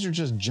these are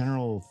just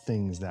general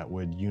things that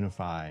would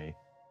unify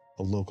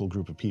a local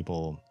group of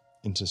people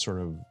into sort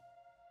of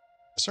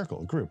a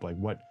circle, a group. Like,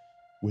 what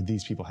would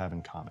these people have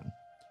in common?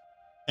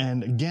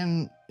 And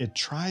again, it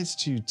tries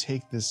to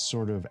take this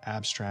sort of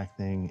abstract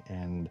thing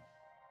and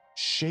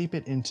shape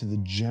it into the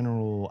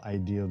general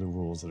idea of the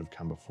rules that have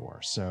come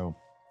before. So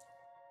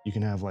you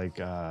can have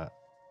like,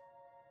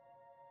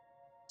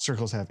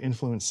 circles have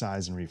influence,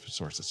 size, and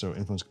resources. So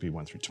influence could be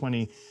 1 through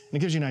 20. And it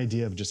gives you an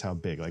idea of just how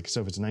big. Like,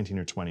 so if it's 19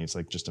 or 20, it's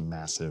like just a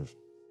massive,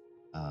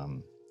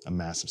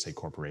 say,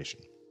 corporation.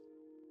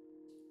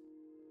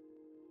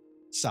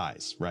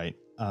 Size, right?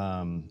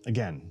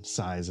 Again,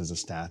 size is a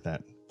stat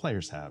that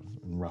players have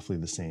in roughly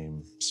the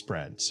same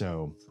spread.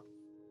 So,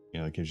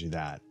 it gives you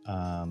that.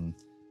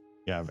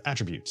 You have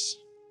attributes,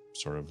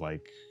 sort of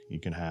like you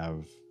can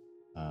have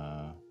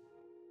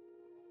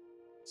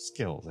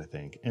skills, I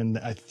think. And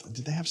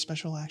did they have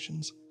special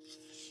actions?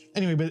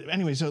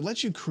 Anyway, so it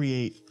lets you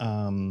create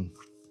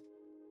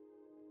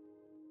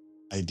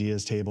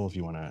ideas table if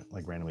you want to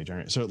like randomly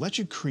generate. So it lets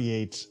you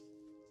create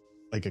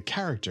like a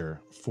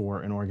character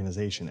for an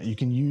organization that you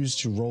can use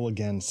to roll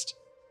against,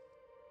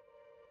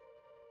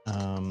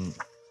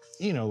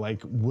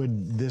 like,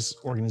 would this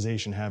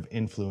organization have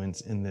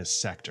influence in this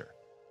sector?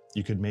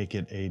 You could make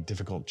it a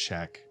difficult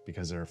check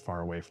because they're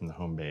far away from the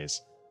home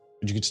base,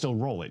 but you could still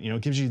roll it.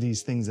 It gives you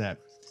these things that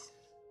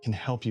can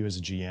help you as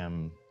a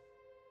GM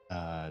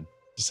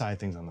decide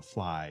things on the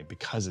fly,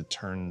 because it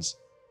turns,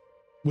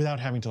 without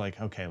having to like,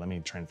 okay, let me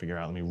try and figure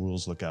out, let me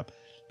rules look up,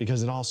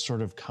 because it all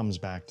sort of comes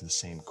back to the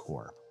same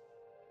core.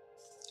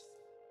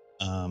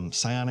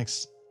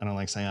 Psionics, I don't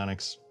like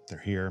psionics. They're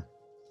here.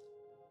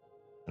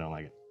 I don't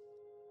like it.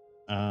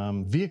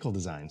 Vehicle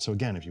design. So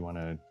again, if you want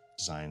to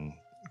design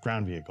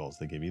ground vehicles,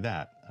 they give you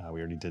that. We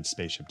already did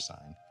spaceship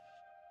design.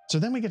 So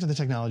then we get to the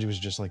technology, which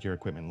is just like your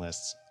equipment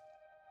lists.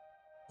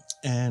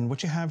 And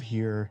what you have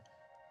here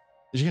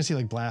is you can see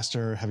like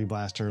blaster, heavy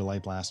blaster,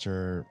 light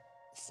blaster,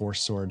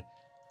 force sword.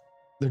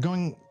 They're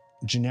going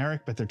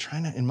generic, but they're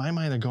trying to, in my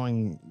mind, they're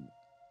going,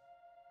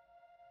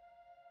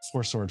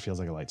 force sword feels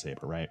like a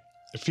lightsaber, right?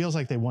 It feels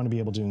like they want to be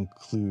able to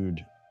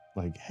include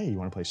like, hey, you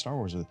want to play Star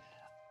Wars with?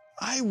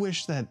 I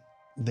wish that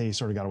they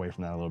sort of got away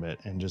from that a little bit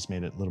and just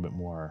made it a little bit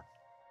more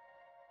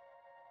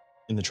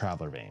in the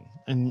Traveler vein.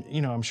 And,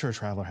 I'm sure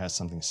Traveler has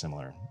something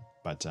similar,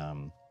 but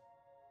I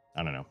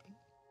don't know.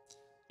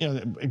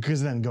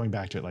 Because then going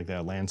back to it, like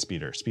the land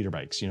speeder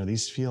bikes,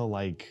 these feel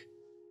like,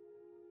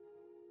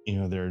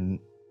 they're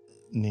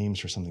names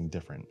for something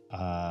different.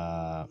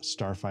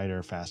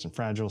 Starfighter, fast and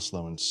fragile,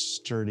 slow and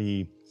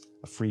sturdy.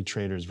 A free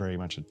trader is very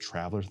much a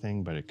Traveler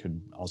thing, but it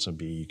could also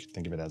be, you could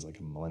think of it as like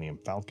a Millennium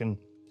Falcon.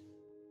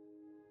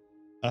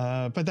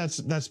 But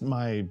that's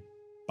my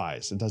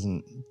bias. It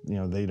doesn't,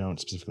 they don't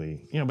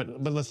specifically,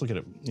 but let's look at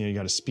it. You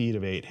got a speed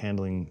of 8,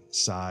 handling,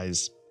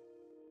 size.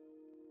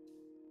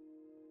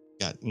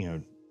 Got,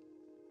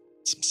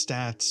 some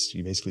stats.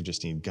 You basically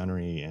just need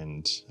gunnery,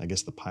 and I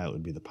guess the pilot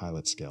would be the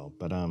pilot skill,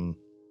 but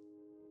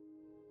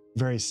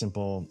very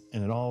simple,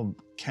 and it all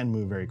can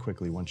move very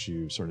quickly once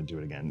you sort of do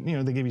it again.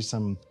 They give you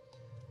some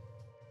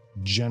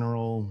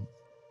general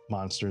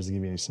monsters, they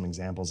give you some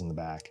examples in the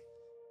back.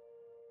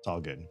 It's all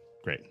good.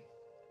 Great.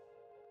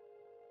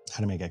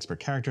 how to make expert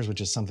characters,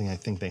 which is something I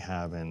think they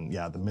have in,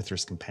 the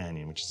Mithras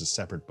Companion, which is a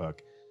separate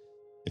book.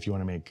 If you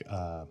want to make,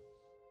 I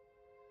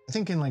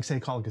think in like, say,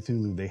 Call of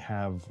Cthulhu, they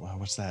have,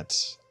 what's that?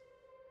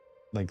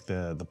 Like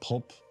the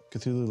pulp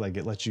Cthulhu, like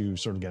it lets you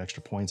sort of get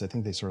extra points. I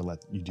think they sort of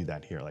let you do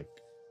that here, like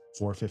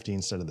 450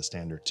 instead of the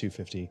standard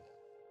 250.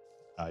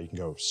 You can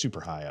go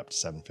super high up to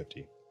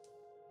 750.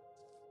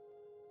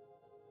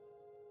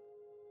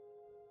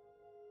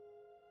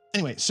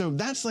 Anyway, so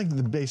that's like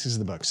the basics of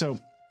the book. So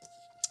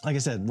like I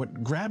said,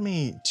 what grabbed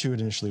me to it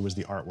initially was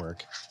the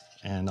artwork,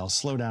 and I'll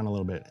slow down a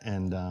little bit.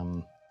 And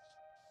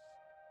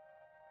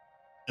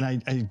I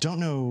don't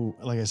know,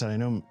 like I said, I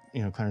know,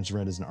 Clarence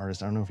Red is an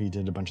artist. I don't know if he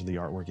did a bunch of the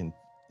artwork in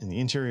the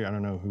interior. I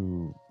don't know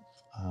who,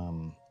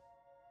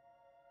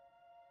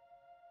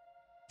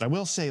 I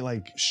will say,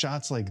 like,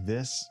 shots like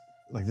this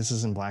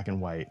is in black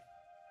and white.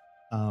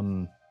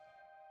 I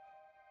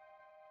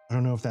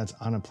don't know if that's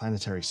on a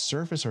planetary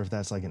surface or if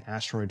that's like an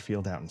asteroid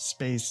field out in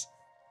space,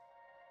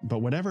 but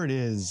whatever it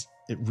is,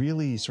 it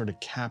really sort of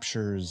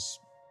captures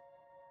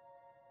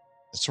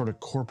a sort of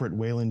corporate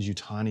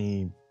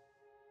Weyland-Yutani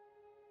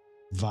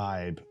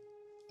vibe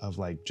of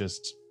like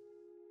just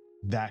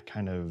that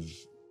kind of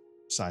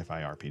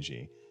sci-fi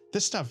RPG.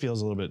 This stuff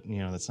feels a little bit,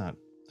 that's not,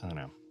 I don't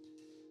know.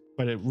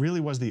 But it really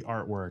was the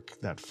artwork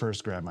that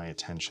first grabbed my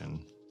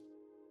attention.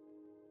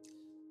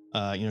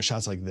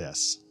 Shots like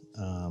this.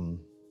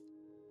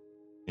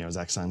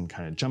 Zaxxon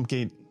kind of jump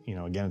gate,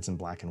 again, it's in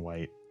black and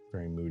white,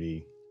 very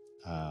moody.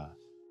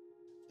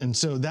 And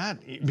so that,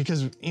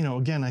 because,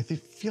 again, I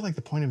feel like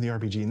the point of the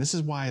RPG, and this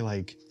is why,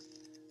 like,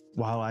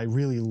 while I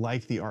really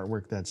like the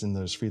artwork that's in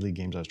those Free League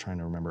games I was trying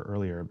to remember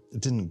earlier,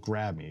 it didn't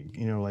grab me,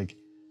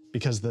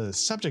 because the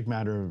subject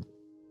matter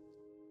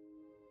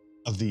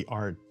of the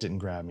art didn't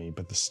grab me,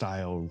 but the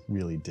style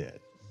really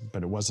did.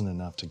 But it wasn't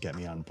enough to get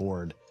me on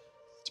board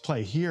to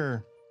play.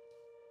 Here,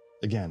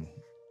 again,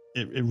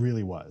 it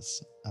really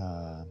was.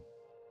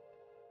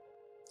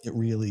 It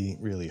really,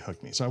 really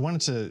hooked me. So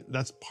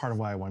that's part of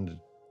why I wanted to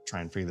try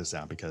and figure this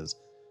out, because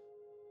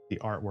the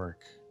artwork,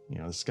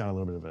 it's got a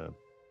little bit of a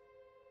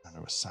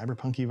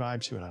cyberpunky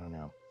vibe to it. I don't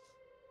know.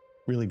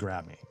 Really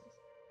grabbed me.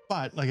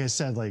 But like I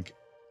said, and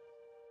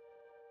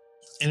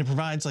it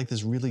provides like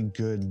this really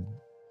good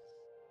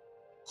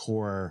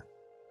core,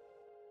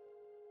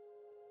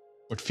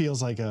 what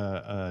feels like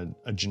a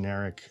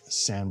generic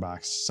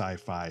sandbox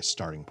sci-fi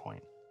starting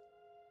point.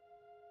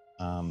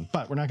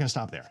 But we're not going to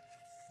stop there,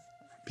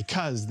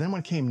 because then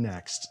what came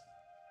next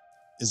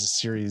is a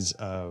series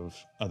of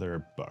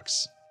other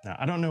books. Now,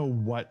 I don't know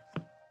what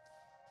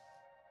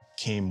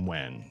came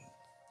when.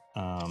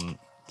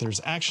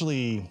 There's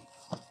actually,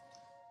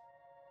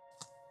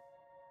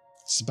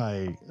 it's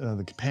by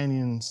the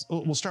companions.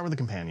 We'll start with the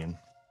companion.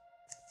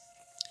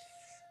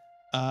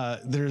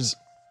 There's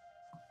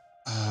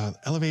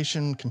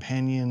Elevation,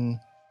 Companion,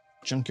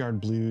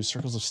 Junkyard Blues,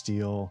 Circles of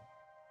Steel,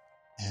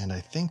 and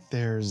I think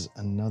there's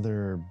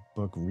another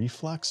book,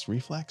 Reflex.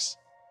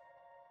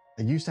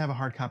 I used to have a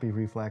hard copy of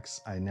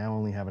Reflex. I now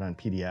only have it on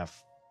PDF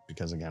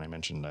because, again, I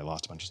mentioned I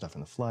lost a bunch of stuff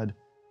in the flood.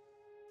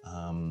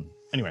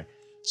 Anyway,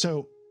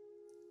 so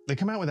they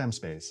come out with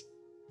M-Space,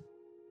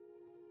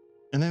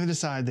 and then they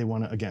decide they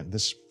want to, again,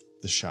 this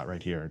shot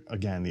right here,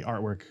 again, the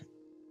artwork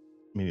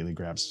immediately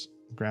grabs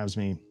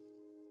me.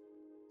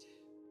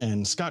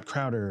 And Scott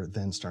Crowder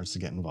then starts to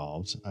get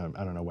involved.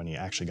 I don't know when he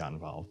actually got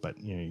involved, but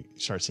you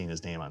start seeing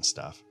his name on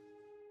stuff.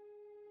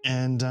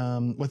 And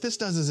what this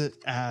does is it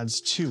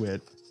adds to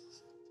it,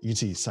 you can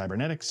see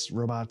cybernetics,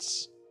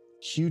 robots,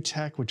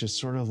 Q-Tech, which is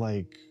sort of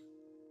like,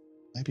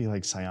 might be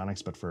like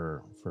psionics, but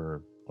for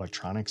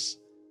electronics.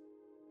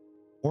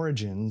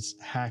 Origins,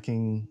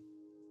 hacking,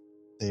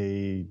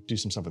 they do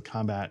some stuff with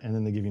combat, and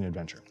then they give you an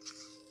adventure.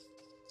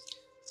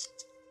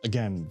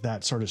 Again,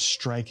 that sort of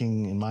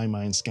striking, in my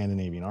mind,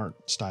 Scandinavian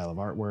art style of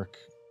artwork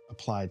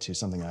applied to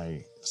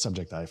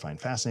subject that I find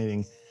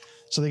fascinating.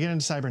 So they get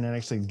into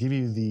cybernetics. They give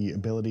you the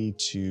ability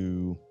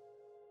to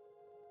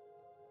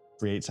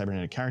create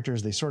cybernetic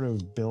characters. They sort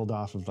of build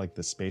off of like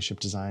the spaceship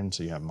design.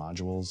 So you have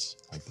modules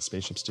like the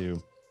spaceships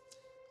do.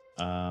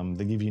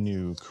 They give you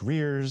new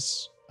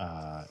careers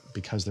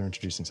because they're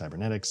introducing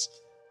cybernetics.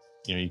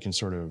 You can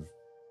sort of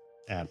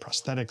add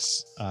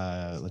prosthetics,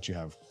 let you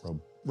have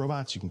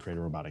robots. You can create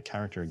a robotic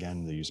character.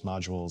 Again, they use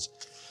modules.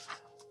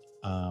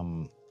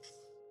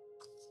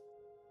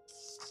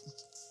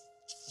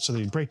 So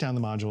they break down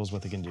the modules,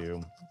 what they can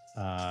do.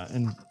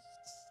 And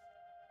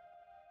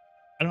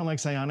I don't like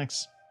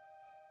psionics.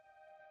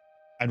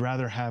 I'd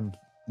rather have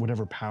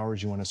whatever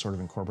powers you want to sort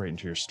of incorporate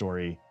into your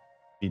story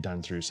be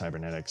done through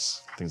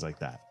cybernetics, things like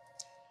that.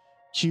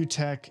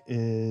 Q-Tech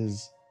it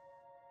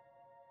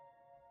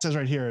says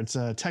right here, it's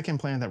a tech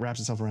implant that wraps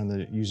itself around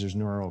the user's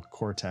neural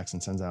cortex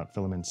and sends out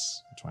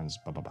filaments, which one's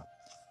blah, blah, blah.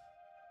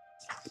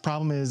 The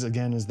problem is,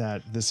 again, is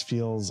that this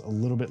feels a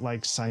little bit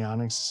like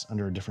psionics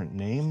under a different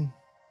name,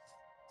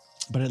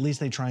 but at least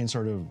they try and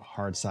sort of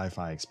hard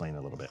sci-fi explain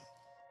a little bit.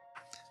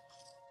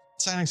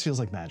 Psionics feels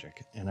like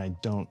magic, and I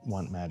don't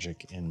want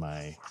magic in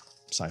my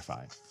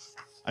sci-fi.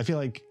 I feel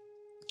like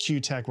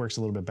Q-Tech works a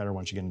little bit better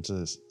once you get into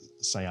this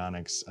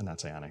psionics, not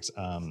psionics,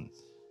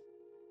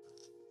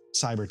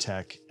 cyber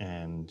tech,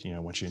 and, you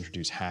know, once you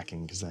introduce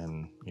hacking, because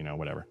then, you know,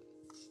 whatever.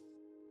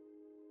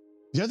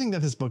 The other thing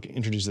that this book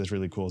introduces that's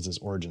really cool is this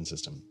origin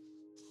system.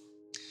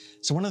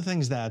 So one of the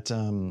things that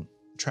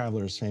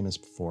Traveller is famous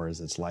for is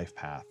its life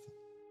path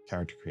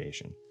character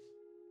creation.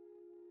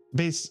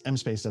 Base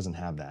M-Space doesn't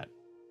have that.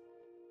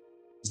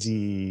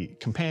 The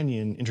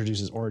companion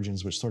introduces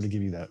origins, which sort of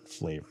give you that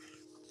flavor.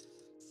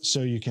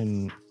 So you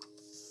can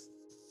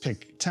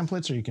pick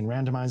templates, or you can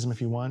randomize them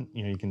if you want.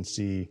 You know, you can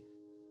see,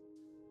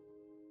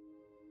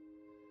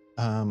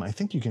 I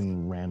think you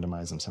can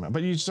randomize them somehow,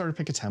 but you sort of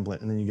pick a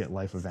template and then you get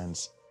life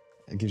events.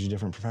 It gives you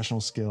different professional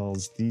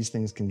skills. These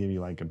things can give you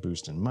like a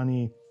boost in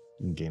money.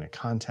 You can gain a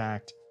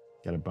contact,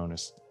 get a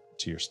bonus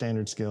to your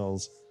standard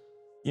skills.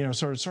 You know,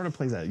 sort of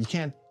plays that. You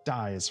can't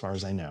die as far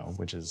as I know,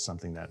 which is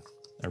something that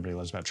everybody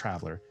loves about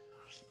Traveller,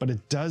 but it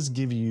does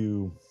give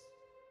you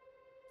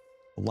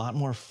a lot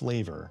more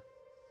flavor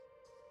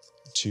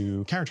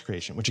to character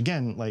creation, which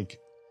again, like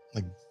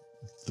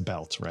the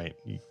belt, right?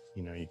 You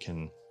know, you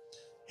can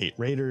hate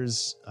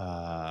raiders,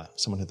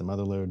 someone hit the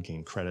mother load,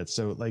 gain credits.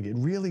 So like it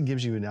really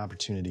gives you an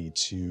opportunity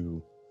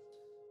to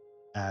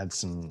add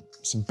some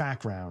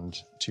background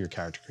to your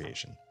character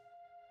creation.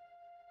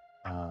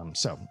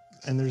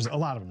 And there's a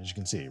lot of them, as you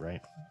can see,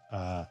 right?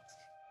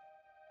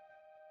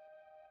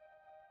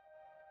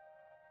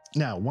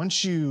 Now,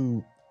 once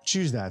you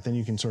choose that, then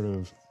you can sort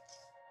of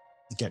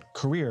get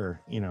career,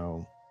 you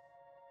know,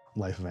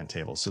 life event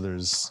tables. So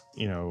there's,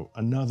 you know,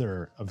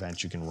 another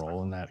event you can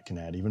roll, and that can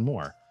add even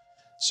more.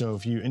 So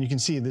if you, and you can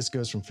see this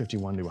goes from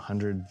 51 to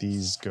 100.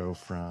 These go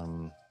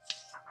from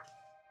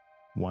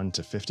 1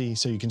 to 50.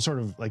 So you can sort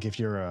of, like if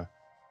you're a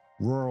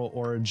rural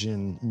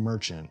origin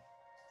merchant,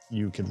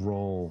 you could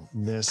roll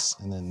this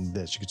and then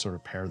this. You could sort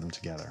of pair them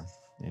together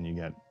and you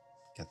get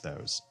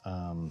those.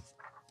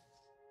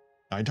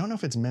 I don't know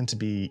if it's meant to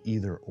be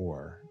either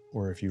or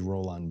if you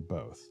roll on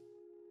both.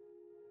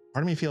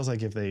 Part of me feels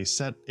like if they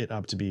set it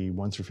up to be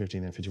 1 through 50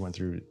 and then 51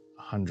 through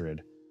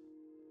 100,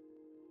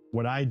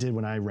 what I did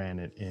when I ran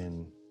it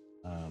in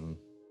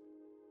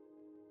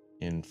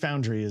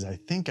Foundry is I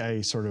think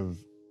I sort of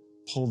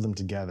pulled them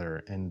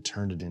together and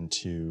turned it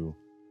into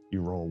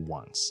you roll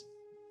once.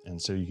 And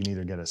so you can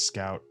either get a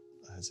scout.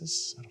 Is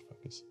this out of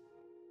focus?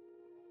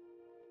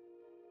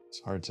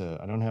 It's hard to,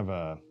 I don't have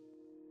a,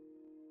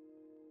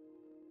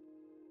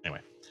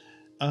 anyway.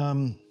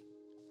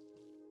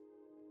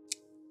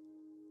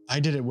 I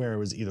did it where it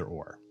was either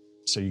or.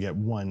 So you get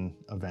one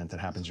event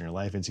that happens in your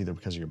life. It's either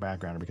because of your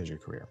background or because of your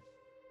career.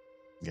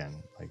 Again,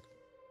 like,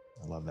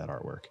 I love that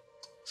artwork.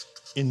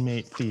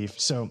 Inmate, thief.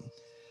 So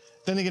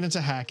then they get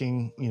into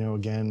hacking, you know,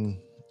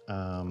 again,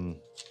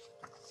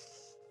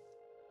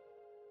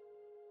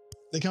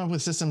 they come up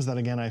with systems that,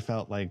 again, I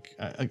felt like,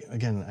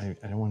 again,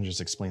 I don't want to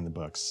just explain the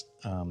books,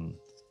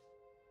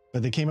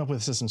 but they came up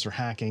with systems for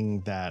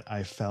hacking that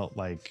I felt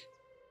like,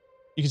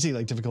 you can see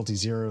like difficulty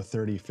 0,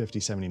 30, 50,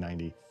 70,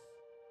 90.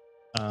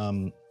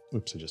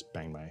 Oops, I just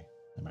banged my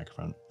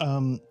microphone.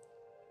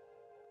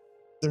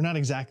 They're not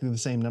exactly the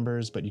same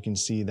numbers, but you can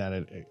see that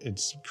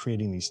it's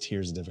creating these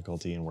tiers of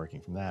difficulty and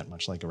working from that,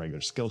 much like a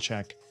regular skill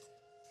check.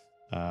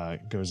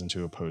 It goes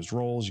into opposed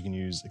roles. You can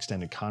use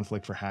extended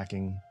conflict for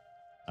hacking,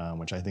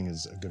 which I think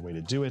is a good way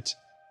to do it.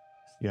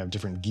 You have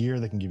different gear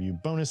that can give you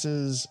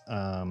bonuses.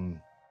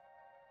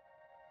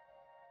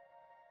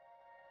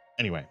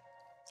 Anyway,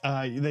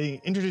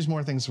 they introduce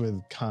more things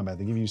with combat.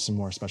 They give you some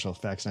more special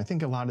effects. And I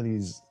think a lot of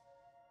these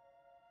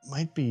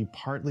might be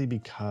partly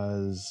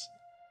because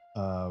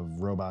of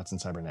robots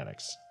and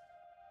cybernetics.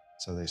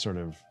 So they sort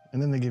of,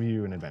 and then they give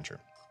you an adventure.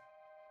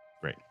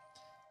 Great.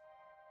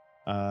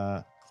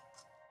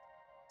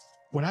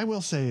 What I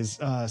will say is,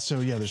 so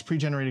yeah, there's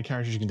pre-generated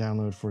characters you can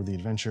download for the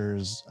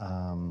adventures.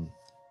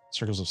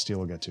 Circles of Steel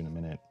we'll get to in a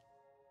minute.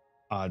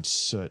 Odd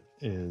Soot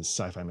is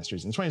sci-fi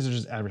mysteries. And 20s are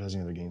just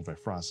advertising other games by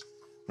Frost.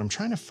 What I'm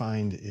trying to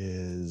find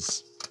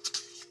is,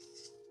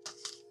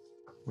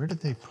 where did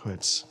they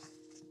put?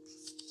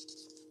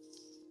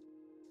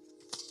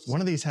 One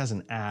of these has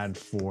an ad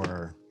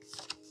for,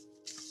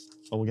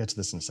 oh, we'll get to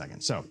this in a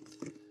second. So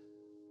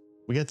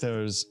we get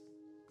those.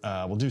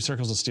 We'll do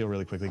Circles of Steel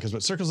really quickly, because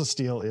what Circles of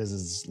Steel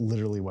is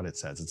literally what it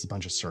says. It's a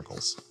bunch of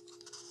circles.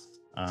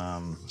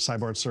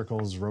 Cyborg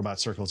circles,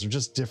 robot circles are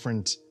just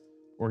different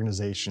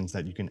organizations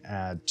that you can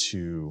add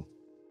to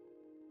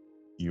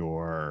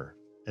your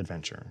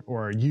adventure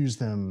or use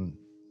them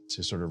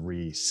to sort of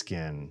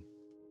reskin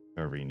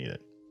wherever you need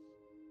it.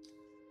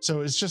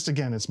 So it's just,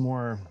 again, it's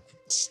more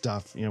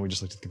stuff. You know, we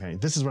just looked at the companion.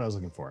 This is what I was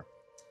looking for.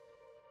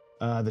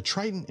 The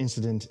Triton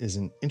incident is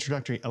an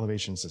introductory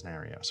elevation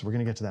scenario. So we're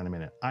going to get to that in a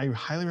minute. I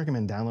highly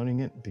recommend downloading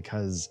it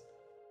because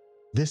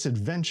this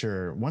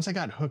adventure, once I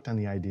got hooked on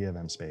the idea of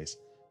M-Space,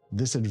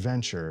 this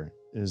adventure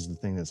is the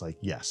thing that's like,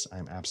 yes,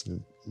 I'm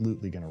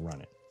absolutely going to run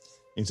it.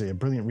 You can say a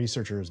brilliant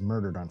researcher is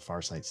murdered on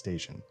Farsight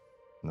Station.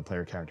 And the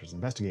player characters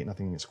investigate.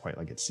 Nothing is quite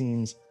like it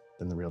seems.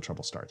 Then the real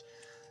trouble starts.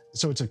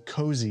 So it's a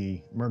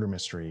cozy murder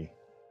mystery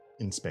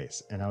in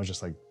space. And I was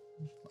just like,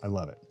 I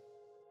love it.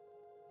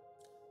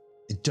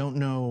 I don't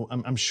know.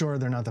 I'm sure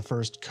they're not the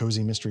first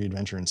cozy mystery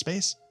adventure in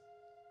space,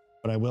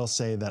 but I will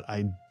say that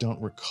I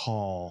don't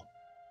recall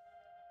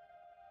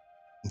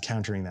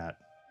encountering that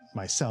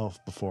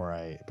myself before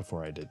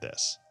I did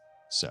this.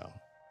 So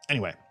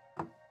anyway,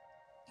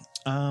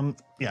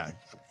 yeah,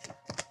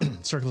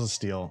 Circles of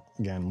Steel,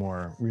 again,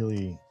 more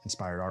really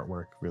inspired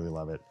artwork, really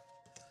love it.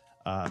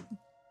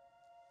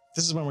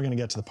 This is when we're going to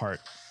get to the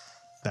part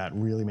that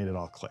really made it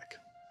all click.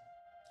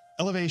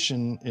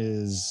 Elevation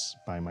is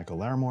by Michael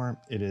Larimore.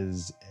 It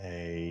is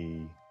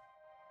a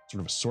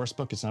sort of a source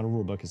book. It's not a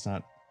rule book. It's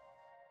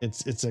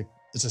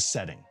a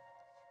setting.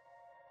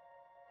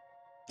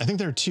 I think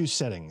there are two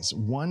settings.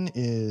 One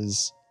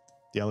is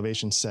the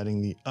elevation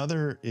setting. The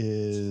other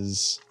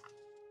is,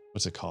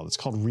 what's it called? It's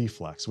called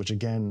Reflux, which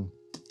again,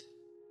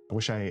 I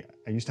wish I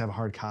used to have a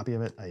hard copy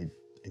of it. I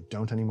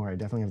don't anymore. I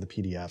definitely have the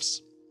PDFs.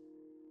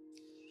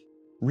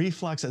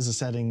 Reflux as a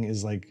setting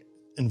is like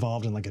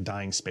involved in like a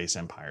dying space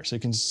empire. So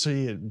you can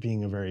see it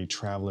being a very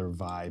traveler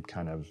vibe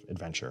kind of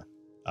adventure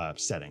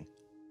setting.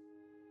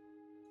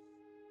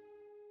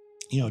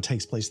 You know, it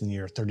takes place in the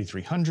year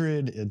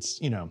 3300. It's,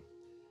 you know,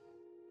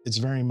 it's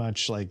very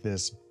much like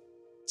this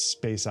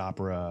space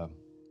opera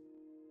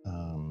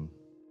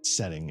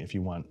setting, if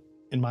you want,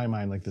 in my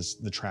mind, like this,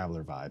 the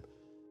traveler vibe.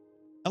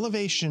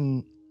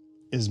 Elevation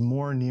is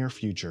more near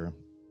future.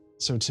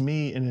 So to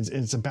me, and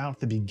it's about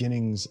the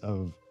beginnings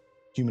of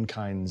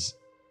humankind's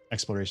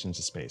exploration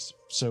into space.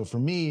 So for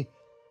me,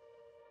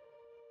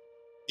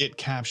 it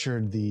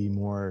captured the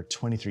more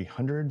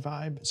 2300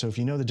 vibe. So if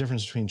you know the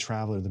difference between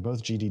Traveler, they're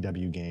both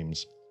GDW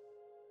games.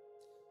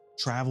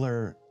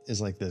 Traveler is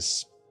like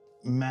this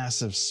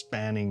massive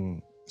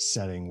spanning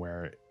setting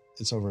where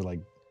it's over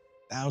like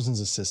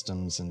thousands of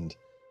systems, and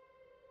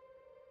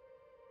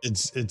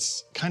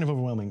it's kind of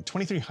overwhelming.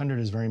 2300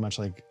 is very much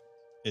like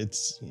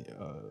it's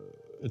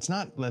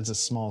not that's a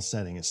small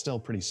setting. It's still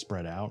pretty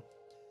spread out,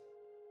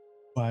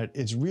 but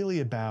it's really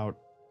about,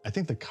 I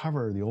think the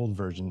cover, the old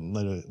version,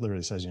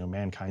 literally says, you know,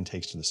 mankind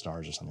takes to the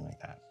stars or something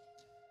like that.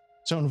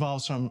 So it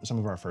involves some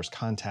of our first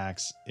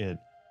contacts. It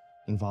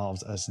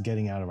involves us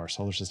getting out of our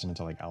solar system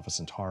into like Alpha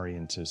Centauri,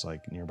 into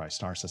like nearby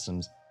star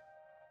systems.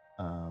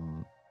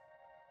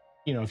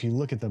 You know, if you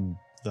look at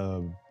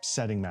the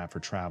setting map for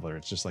Traveler,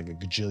 it's just like a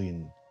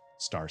gajillion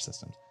star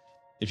systems.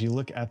 If you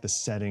look at the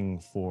setting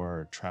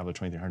for Traveler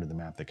 2300, the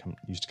map that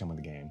used to come with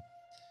the game,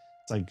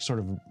 it's like sort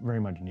of very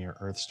much near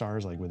Earth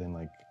stars, like within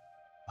like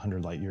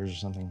 100 light years or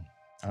something.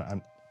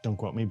 Don't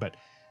quote me, but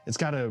it's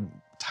got a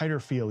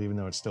tighter feel, even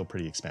though it's still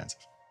pretty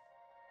expansive.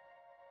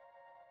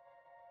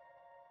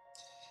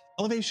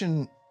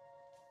 Elevation,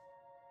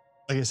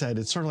 like I said,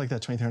 it's sort of like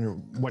that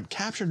 2300. What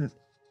captured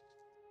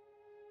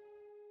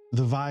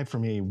the vibe for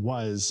me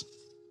was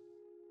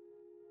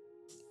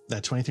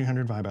that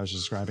 2300 vibe I was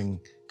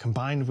describing,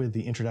 combined with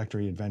the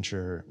introductory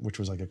adventure, which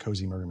was like a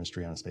cozy murder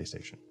mystery on a space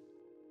station.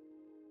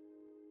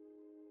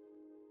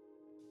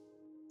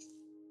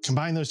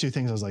 Combine those two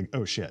things, I was like,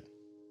 oh shit,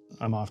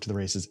 I'm off to the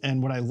races.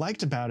 And what I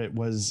liked about it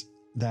was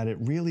that it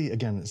really,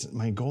 again,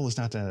 my goal is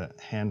not to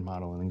hand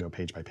model and then go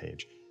page by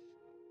page.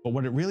 But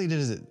what it really did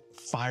is it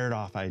fired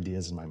off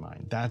ideas in my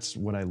mind. That's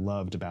what I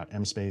loved about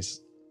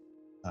M-Space.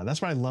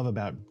 That's what I love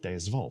about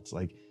Deus Vult.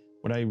 Like,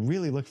 what I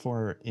really look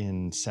for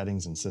in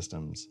settings and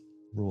systems,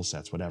 rule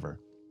sets, whatever,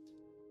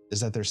 is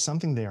that there's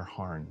something there,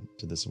 Harn,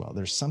 to this as well.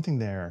 There's something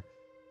there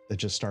that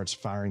just starts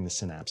firing the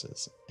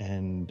synapses,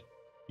 and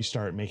you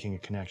start making a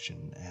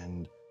connection,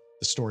 and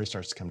the story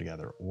starts to come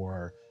together.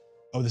 Or,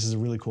 oh, this is a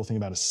really cool thing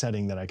about a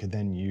setting that I could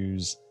then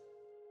use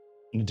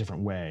in a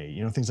different way.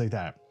 You know, things like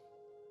that.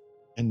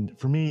 And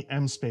for me,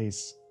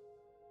 M-Space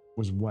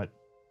was what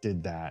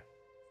did that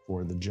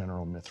for the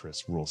general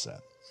Mithras rule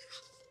set.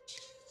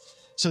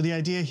 So the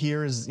idea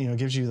here is, you know,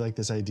 gives you like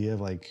this idea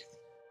of like,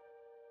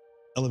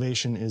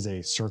 Elevation is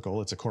a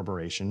circle, it's a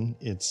corporation.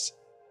 It's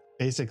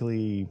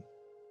basically,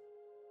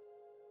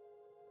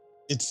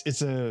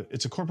 it's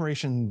a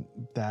corporation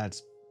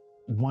that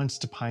wants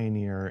to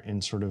pioneer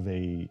in sort of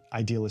a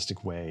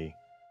idealistic way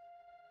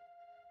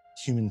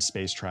human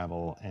space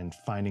travel and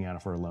finding out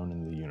if we're alone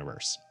in the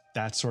universe.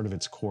 That's sort of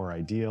its core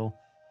ideal.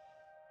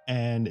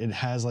 And it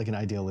has like an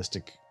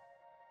idealistic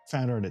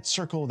founder at its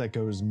circle that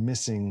goes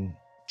missing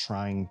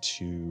trying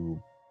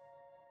to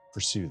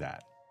pursue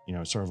that. You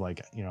know, sort of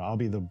like, you know, I'll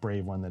be the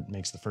brave one that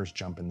makes the first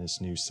jump in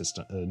this new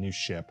system, new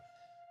ship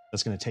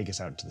that's going to take us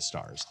out into the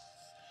stars.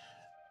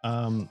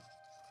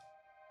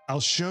 I'll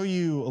show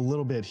you a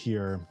little bit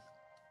here.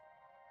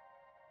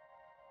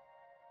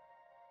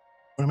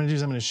 What I'm going to do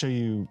is I'm going to show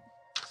you,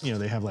 you know,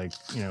 they have like,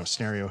 you know,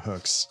 scenario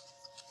hooks,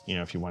 you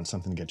know, if you want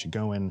something to get you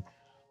going.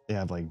 They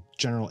have like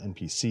general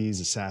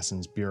NPCs,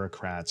 assassins,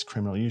 bureaucrats,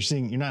 criminal.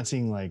 You're not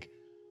seeing like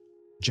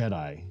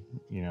Jedi,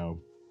 you know,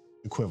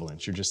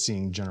 equivalents. You're just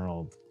seeing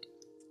general.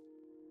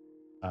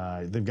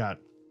 They've got,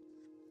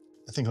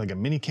 I think, like a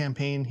mini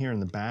campaign here in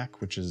the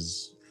back, which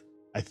is,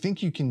 I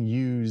think you can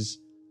use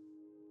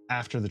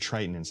after the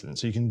Triton incident.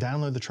 So you can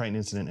download the Triton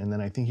incident, and then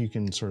I think you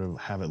can sort of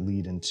have it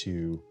lead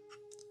into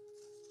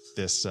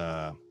this,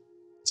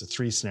 it's a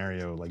 3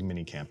 scenario like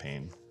mini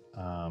campaign.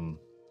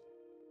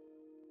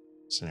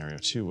 Scenario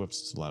 2, whoops,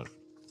 it's a lot of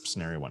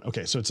scenario 1.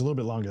 Okay, so it's a little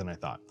bit longer than I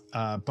thought.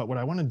 But what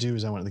I want to do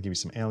is I want to give you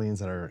some aliens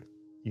that are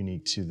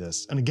unique to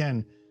this. And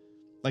again,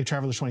 like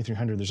Traveler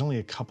 2300, there's only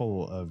a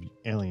couple of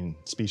alien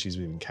species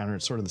we've encountered.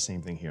 It's sort of the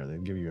same thing here. They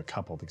give you a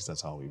couple because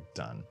that's all we've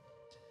done.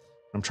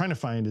 What I'm trying to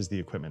find is the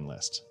equipment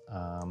list.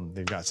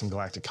 They've got some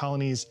galactic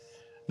colonies,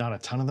 not a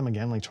ton of them.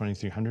 Again, like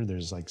 2300,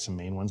 there's like some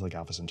main ones like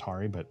Alpha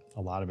Centauri, but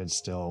a lot of it's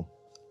still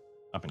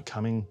up and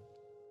coming.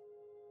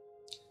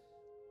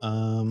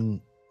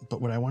 But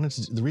what I wanted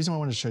to, the reason I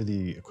wanted to show you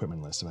the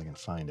equipment list, if I can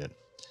find it,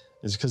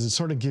 is because it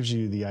sort of gives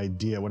you the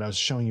idea, what I was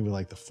showing you with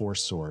like the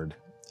Force Sword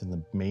in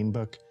the main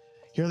book.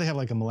 Here they have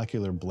like a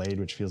molecular blade,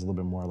 which feels a little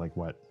bit more like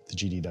what the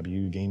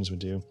GDW games would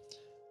do.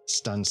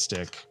 Stun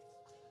stick.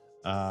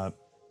 But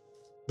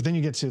then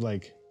you get to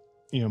like,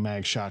 you know,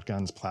 mag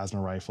shotguns,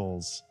 plasma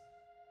rifles,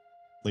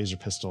 laser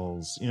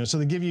pistols, you know, so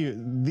they give you,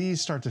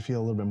 these start to feel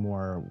a little bit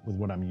more with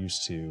what I'm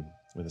used to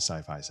with a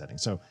sci-fi setting.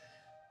 So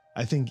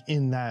I think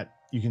in that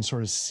you can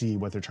sort of see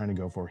what they're trying to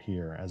go for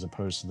here as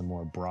opposed to the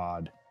more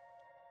broad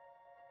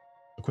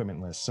equipment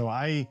list. So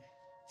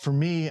for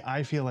me,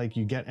 I feel like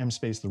you get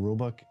M-Space, the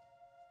rulebook,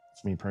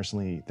 for me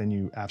personally, then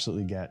you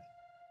absolutely get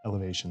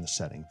Elevation, the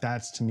setting.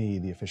 That's to me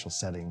the official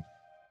setting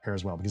here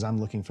as well, because I'm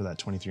looking for that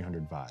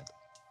 2300 vibe.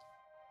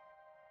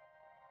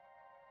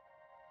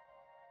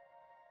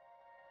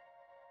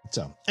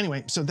 So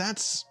anyway, so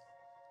that's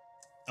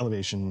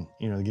Elevation.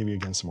 You know, they give you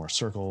again some more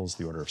circles,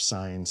 the Order of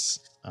Science,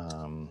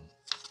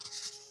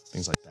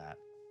 things like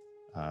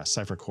that.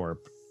 Cypher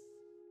Corp.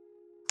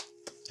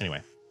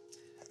 Anyway,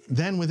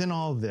 then within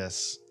all of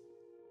this,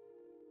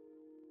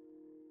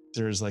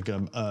 there's like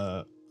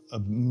a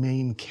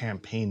main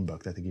campaign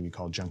book that they give you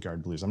called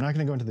Junkyard Blues. I'm not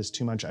going to go into this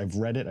too much. I've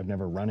read it. I've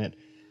never run it.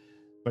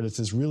 But it's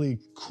this really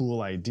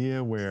cool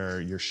idea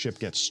where your ship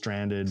gets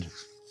stranded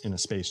in a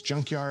space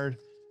junkyard,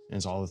 and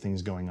it's all the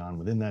things going on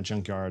within that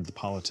junkyard, the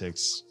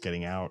politics,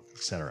 getting out,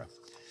 etc.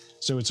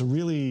 So it's a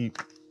really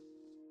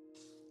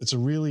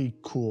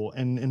cool,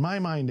 and in my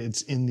mind,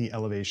 it's in the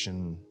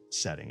Elevation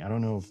setting. I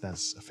don't know if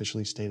that's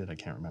officially stated. I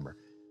can't remember.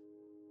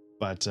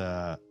 But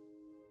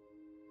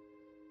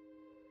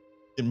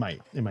it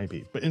might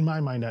be. But in my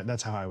mind,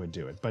 that's how I would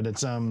do it. But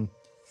it's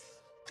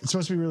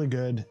supposed to be really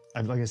good.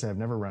 Like I said, I've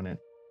never run it.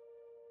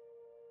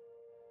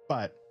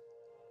 But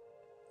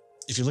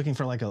if you're looking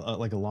for like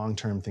a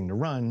long-term thing to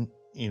run,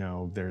 you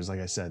know, there's, like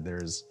I said,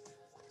 there's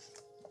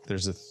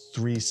a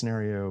 3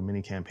 scenario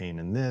mini campaign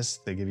in this.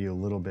 They give you a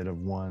little bit of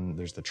one.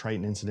 There's the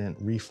Triton incident.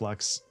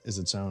 Reflux is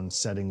its own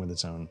setting with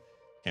its own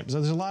camp. So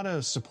there's a lot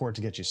of support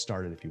to get you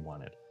started if you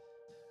want it.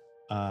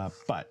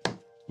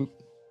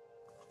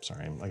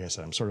 Sorry, like I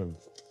said, I'm sort of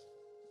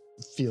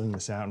feeling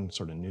this out and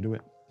sort of new to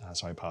it.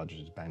 So I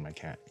apologize to bang my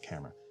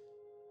camera.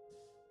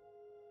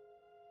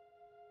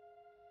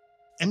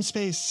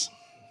 M-Space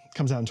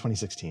comes out in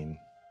 2016.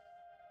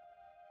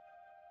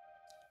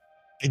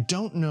 I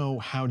don't know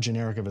how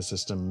generic of a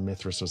system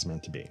Mithras was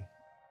meant to be.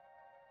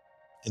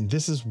 And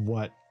this is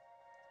what,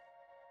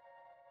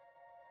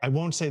 I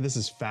won't say this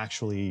is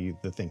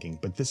factually the thinking,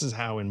 but this is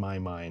how in my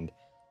mind,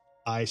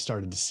 I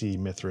started to see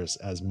Mithras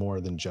as more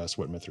than just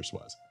what Mithras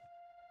was.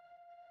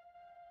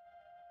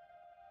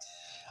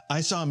 I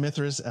saw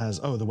Mithras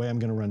as, oh, the way I'm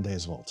going to run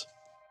Days Vault.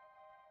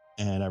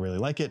 And I really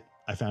like it.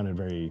 I found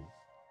it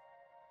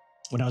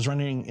when I was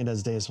running it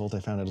as Days Vault, I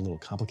found it a little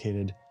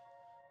complicated.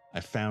 I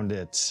found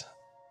it,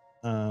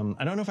 I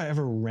don't know if I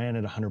ever ran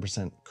it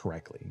 100%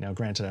 correctly. Now,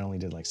 granted, I only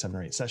did like 7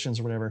 or 8 sessions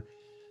or whatever,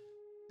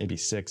 maybe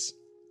 6,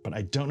 but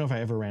I don't know if I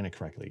ever ran it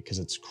correctly because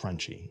it's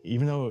crunchy.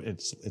 Even though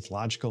it's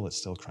logical, it's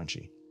still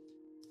crunchy.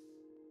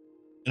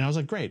 And I was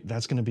like, great,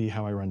 that's going to be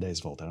how I run Days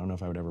Vault. I don't know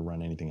if I would ever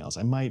run anything else.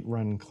 I might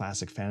run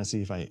Classic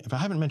Fantasy. If I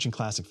haven't mentioned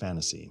Classic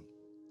Fantasy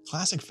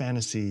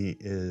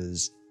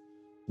is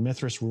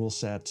Mithras rule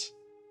set,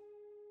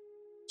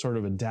 sort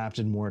of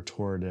adapted more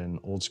toward an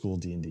old school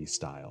D&D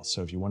style.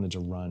 So if you wanted to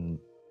run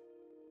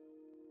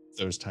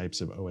those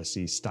types of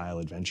OSC style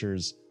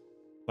adventures,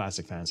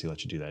 Classic Fantasy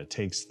lets you do that. It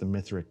takes the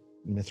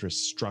Mithras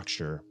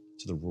structure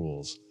to the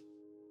rules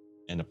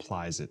and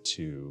applies it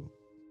to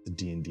the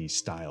D&D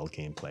style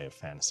gameplay of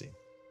fantasy.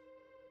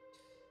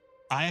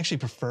 I actually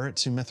prefer it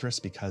to Mithras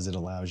because it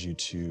allows you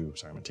to,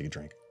 sorry, I'm gonna take a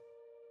drink.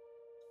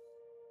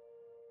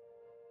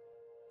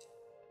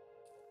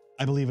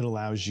 I believe it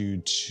allows you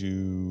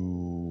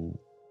to,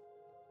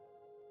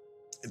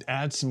 it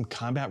adds some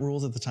combat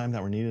rules at the time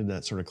that were needed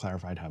that sort of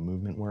clarified how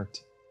movement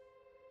worked.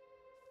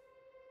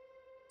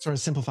 Sort of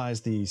simplifies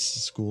the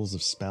schools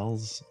of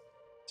spells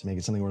to make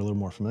it something we're a little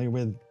more familiar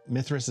with.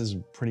 Mithras is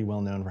pretty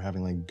well known for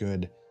having like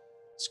good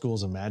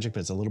schools of magic, but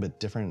it's a little bit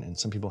different, and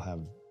some people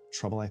have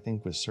trouble, I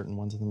think, with certain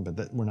ones of them,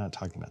 but we're not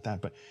talking about that.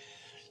 But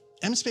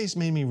M-Space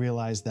made me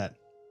realize that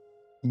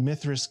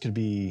Mithras could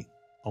be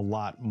a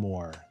lot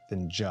more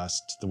than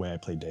just the way I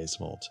played Days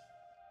Vault.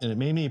 And it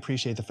made me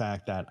appreciate the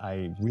fact that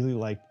I really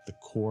liked the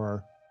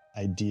core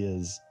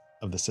ideas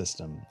of the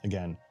system.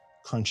 Again,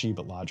 crunchy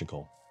but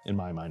logical, in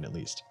my mind at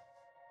least.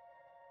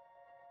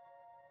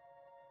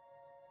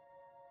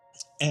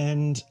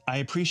 And I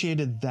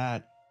appreciated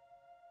that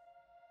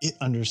it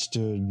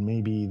understood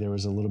maybe there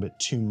was a little bit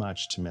too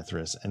much to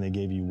Mithras, and they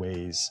gave you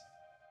ways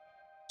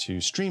to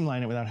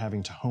streamline it without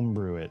having to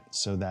homebrew it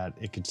so that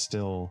it could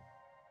still,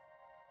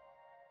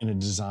 in a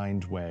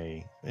designed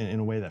way, in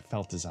a way that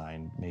felt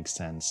designed, makes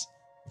sense,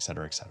 et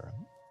cetera, et cetera.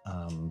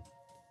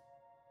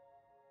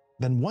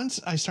 Then once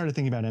I started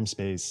thinking about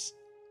M-Space,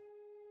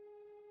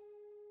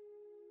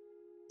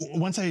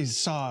 once I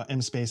saw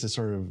M-Space as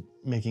sort of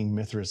making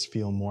Mithras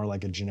feel more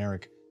like a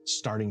generic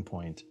starting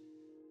point,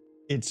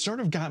 it sort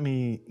of got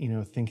me,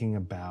 thinking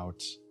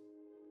about,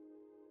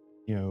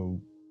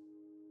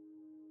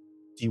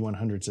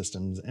 D100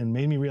 systems, and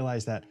made me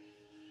realize that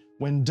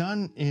when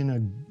done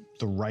in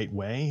the right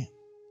way,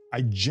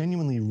 I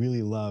genuinely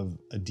really love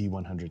a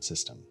D100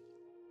 system.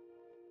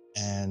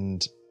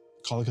 And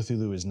Call of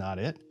Cthulhu is not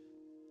it.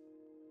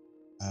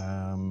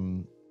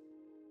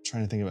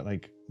 Trying to think about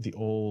like the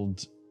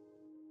old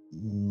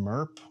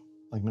MERP,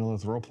 like Middle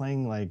Earth role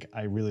playing. Like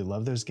I really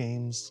love those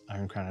games.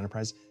 Iron Crown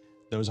Enterprise,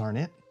 those aren't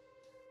it.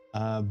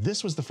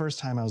 This was the first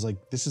time I was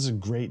like, this is a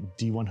great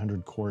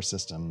D100 core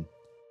system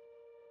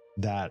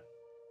that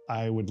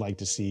I would like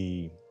to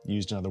see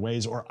used in other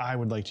ways, or I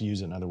would like to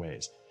use it in other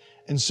ways.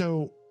 And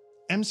so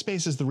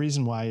M-Space is the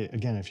reason why,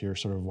 again, if you're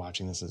sort of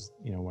watching this as,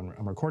 when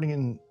I'm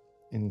recording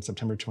in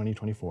September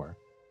 2024.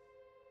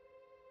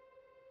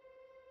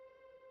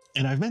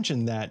 And I've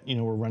mentioned that,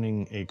 we're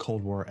running a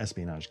Cold War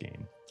espionage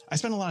game. I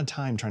spent a lot of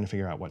time trying to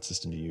figure out what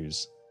system to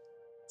use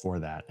for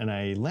that. And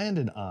I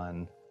landed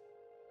on,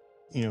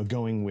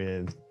 going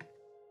with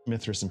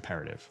Mithras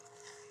Imperative.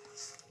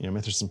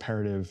 Mithras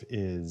Imperative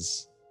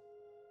is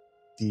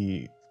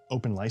the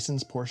open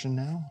license portion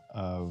now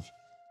of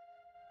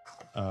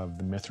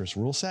the Mithras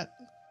rule set.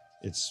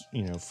 It's,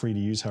 free to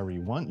use however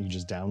you want. You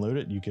just download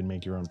it. You can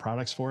make your own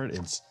products for it.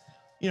 It's,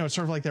 it's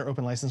sort of like their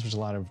open license, which a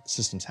lot of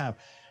systems have.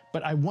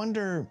 But I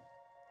wonder,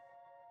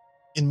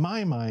 in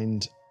my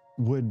mind,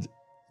 would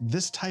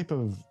this type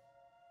of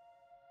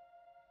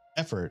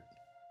effort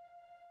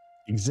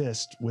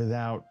exist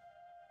without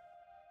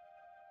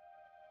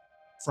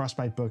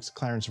Frostbyte Books,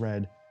 Clarence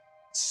Red,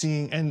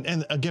 seeing,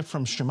 and a gift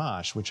from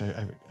Shamash, which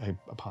I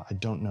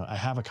don't know. I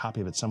have a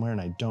copy of it somewhere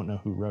and I don't know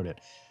who wrote it.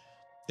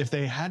 If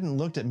they hadn't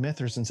looked at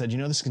Mithras and said,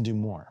 this can do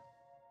more,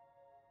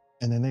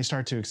 and then they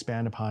start to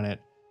expand upon it,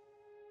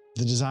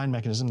 the design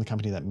mechanism, the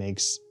company that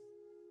makes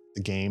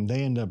the game,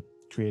 they end up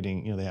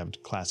creating, they have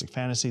classic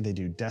fantasy. They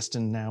do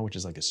Destined now, which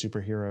is like a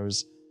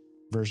superheroes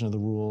version of the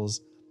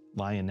rules.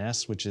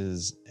 Lioness, which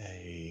is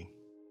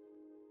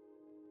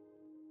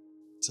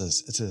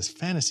it's a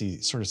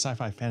fantasy, sort of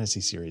sci-fi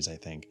fantasy series, I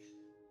think.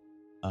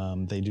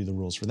 They do the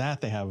rules for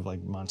that. They have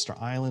like Monster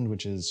Island,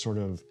 which is sort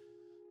of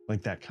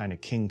like that kind of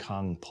King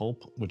Kong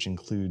pulp, which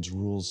includes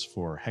rules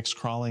for hex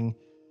crawling.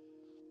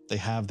 They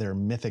have their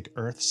Mythic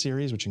Earth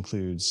series, which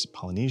includes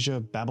Polynesia,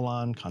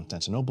 Babylon,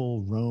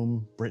 Constantinople,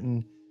 Rome,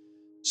 Britain.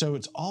 So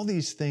it's all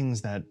these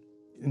things that,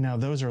 now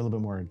those are a little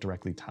bit more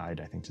directly tied,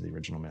 I think, to the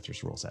original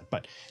Mithras rule set.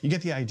 But you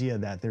get the idea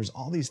that there's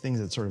all these things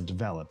that sort of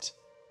developed.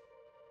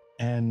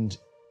 And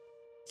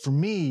for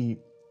me,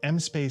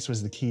 M-Space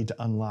was the key to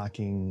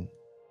unlocking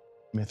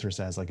Mithras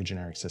as like a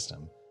generic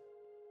system.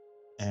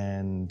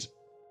 And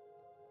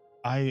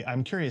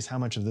I'm curious how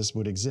much of this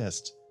would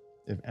exist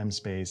if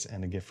M-Space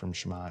and A Gift from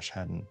Shamash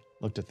hadn't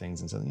looked at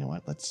things and said,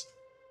 let's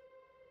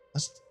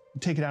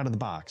take it out of the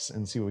box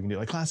and see what we can do.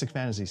 Like classic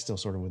fantasy is still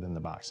sort of within the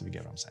box, if you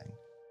get what I'm saying.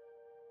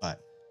 But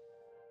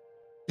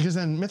because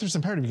then Mithras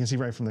Imperative, you can see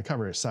right from the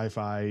cover,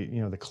 sci-fi,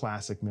 the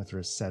classic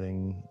Mithras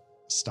setting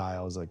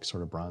style is like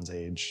sort of Bronze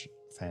Age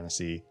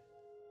fantasy,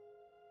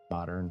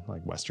 modern,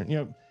 like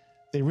Western.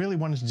 They really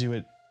wanted to do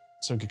it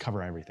so it could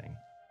cover everything.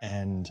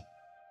 And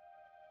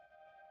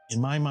in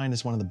my mind,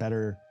 it's one of the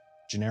better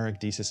generic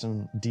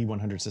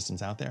D100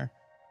 systems out there.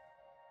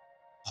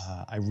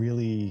 I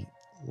really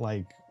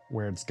like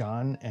where it's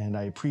gone, and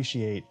I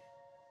appreciate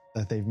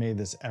that they've made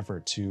this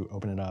effort to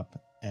open it up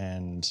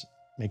and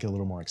make it a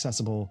little more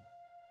accessible,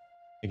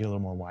 make it a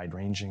little more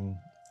wide-ranging.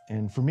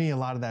 And for me, a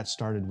lot of that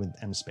started with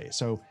M-Space.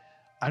 So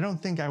I don't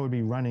think I would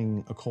be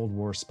running a Cold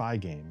War spy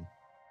game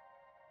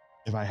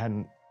if I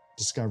hadn't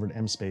discovered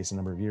M-Space a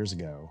number of years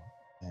ago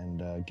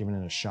and given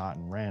it a shot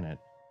and ran it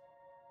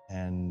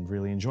and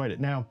really enjoyed it.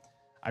 Now,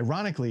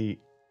 ironically,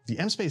 the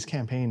M-Space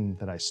campaign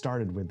that I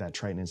started with that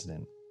Triton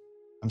incident,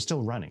 I'm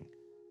still running.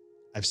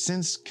 I've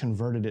since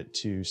converted it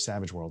to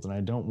Savage Worlds, and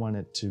I don't want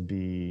it to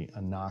be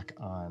a knock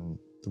on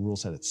the rule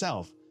set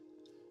itself.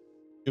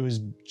 It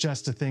was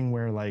just a thing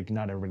where like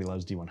not everybody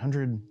loves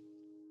D100.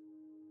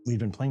 We'd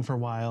been playing for a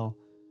while.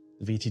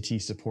 The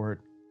VTT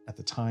support at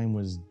the time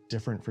was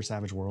different for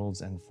Savage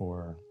Worlds and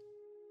for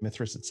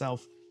Mithras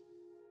itself.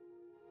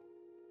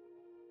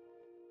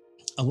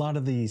 A lot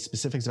of the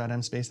specifics about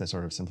M-Space that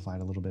sort of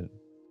simplified a little bit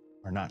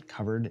are not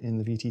covered in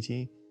the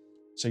VTT.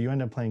 So you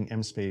end up playing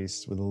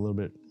M-Space with a little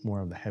bit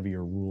more of the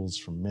heavier rules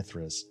from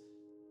Mithras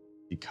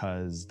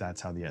because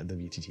that's how the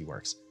VTT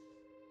works.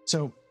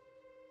 So,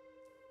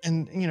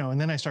 and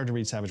then I started to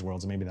read Savage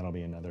Worlds, and maybe that'll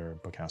be another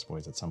Bookhouse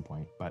Boys at some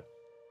point.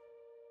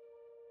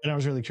 And I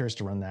was really curious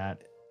to run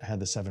that. I had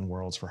the 7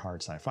 worlds for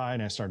hard sci-fi,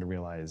 and I started to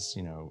realize,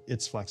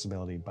 its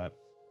flexibility. But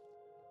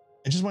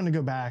I just wanted to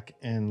go back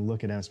and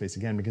look at M-Space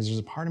again, because there's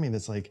a part of me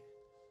that's like,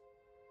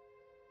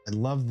 I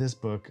love this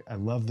book. I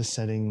love the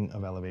setting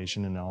of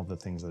Elevation and all the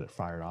things that it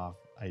fired off.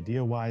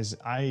 Idea-wise,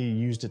 I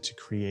used it to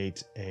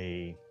create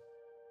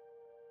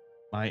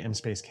my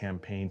M-Space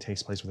campaign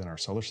takes place within our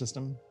solar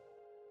system.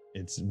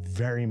 It's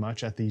very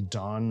much at the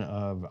dawn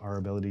of our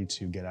ability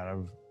to get out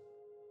of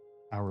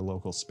our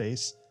local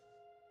space.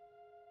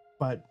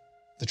 But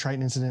the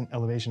Triton incident,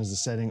 Elevation as the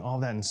setting, all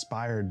that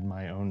inspired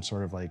my own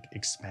sort of like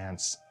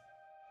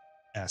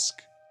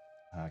Expanse-esque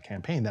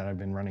campaign that I've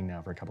been running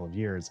now for a couple of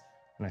years.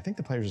 And I think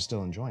the players are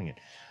still enjoying it.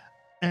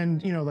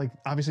 And,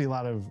 obviously a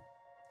lot of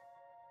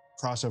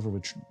crossover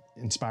with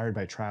inspired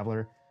by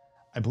Traveler.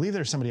 I believe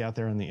there's somebody out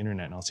there on the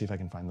internet, and I'll see if I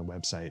can find the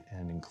website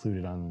and include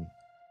it in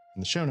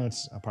the show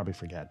notes. I'll probably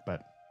forget,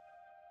 but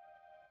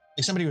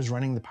somebody was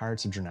running the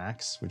Pirates of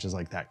Drinax, which is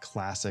like that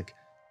classic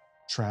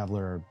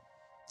Traveler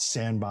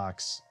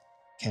sandbox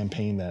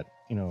campaign that,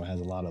 has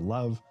a lot of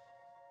love.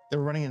 They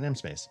were running it in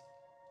M-Space.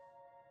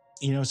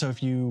 So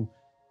if you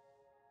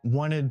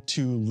wanted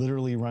to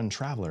literally run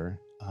Traveler,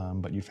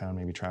 but you found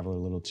maybe Traveler a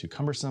little too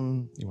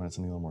cumbersome, you wanted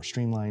something a little more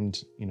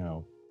streamlined,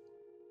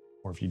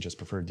 or if you just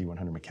prefer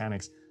D100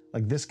 mechanics,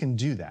 like this can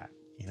do that.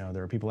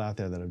 There are people out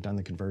there that have done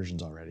the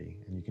conversions already,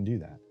 and you can do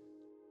that.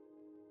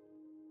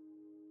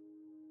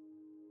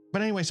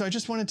 But anyway, so I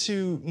just wanted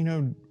to,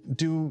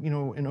 do,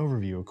 an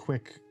overview, a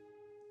quick,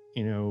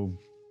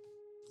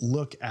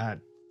 look at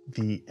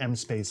the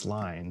M-Space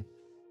line.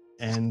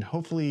 And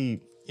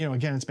hopefully,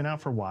 again, it's been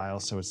out for a while,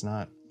 so it's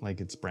not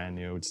like it's brand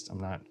new.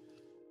 If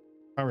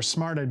I were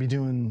smart, I'd be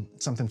doing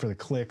something for the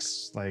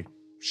clicks, like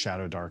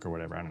Shadow Dark or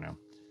whatever, I don't know.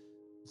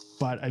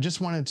 But I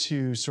just wanted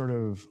to sort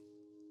of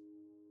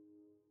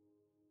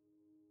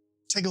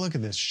take a look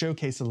at this,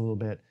 showcase it a little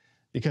bit,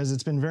 because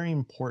it's been very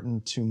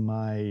important to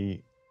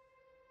my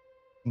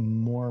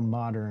more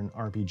modern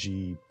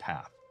RPG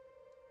path.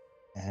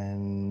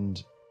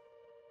 And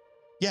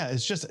yeah,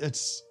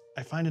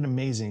 I find it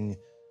amazing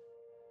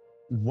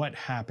what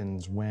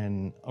happens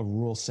when a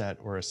rule set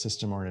or a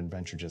system or an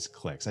adventure just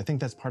clicks. I think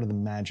that's part of the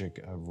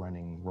magic of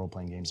running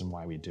role-playing games and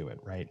why we do it,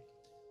 right?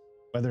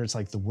 Whether it's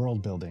like the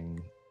world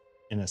building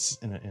in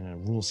a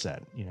rule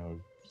set,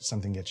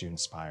 something gets you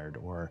inspired,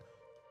 or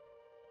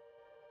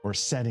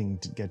setting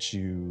to get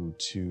you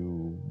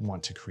to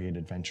want to create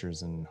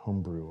adventures in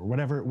homebrew, or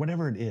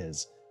whatever it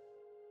is.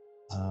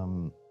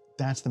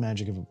 That's the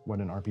magic of what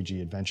an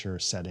RPG adventure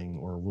setting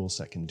or a rule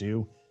set can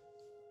do.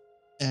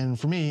 And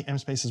for me,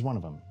 M-Space is one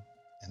of them.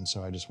 And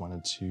so I just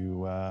wanted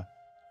to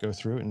go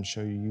through it and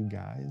show you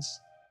guys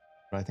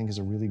what I think is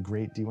a really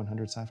great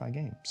D100 sci-fi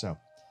game. So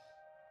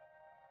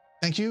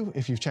thank you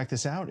if you've checked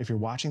this out. If you're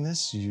watching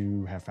this,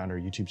 you have found our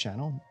YouTube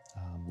channel.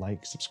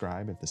 Like,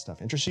 subscribe if this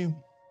stuff interests you.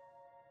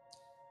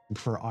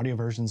 For audio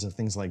versions of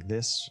things like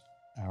this,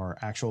 our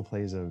actual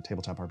plays of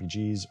tabletop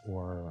RPGs,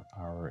 or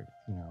our,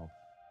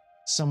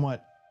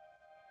 somewhat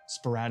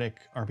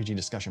sporadic RPG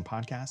discussion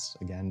podcasts,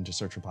 again, just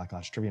search for Black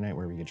Lodge Trivia Night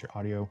wherever you get your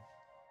audio,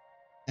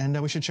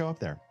 and we should show up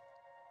there.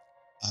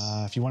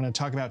 If you want to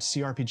talk about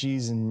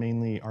CRPGs and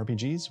mainly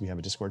RPGs, we have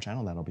a Discord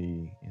channel that'll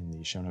be in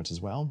the show notes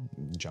as well.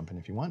 Jump in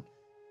if you want.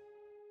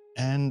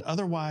 And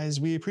otherwise,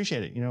 we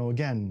appreciate it.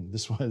 Again,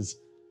 this was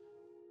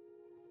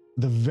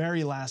the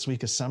very last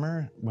week of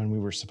summer when we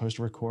were supposed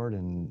to record,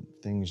 and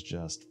things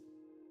just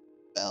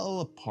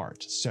fell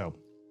apart.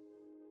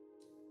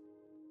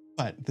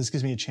 But this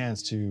gives me a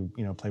chance to,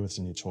 play with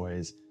some new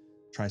toys,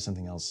 try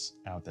something else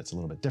out that's a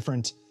little bit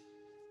different.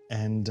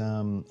 And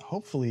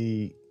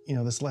hopefully,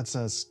 this lets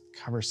us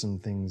cover some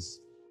things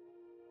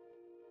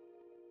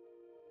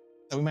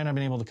that we might not have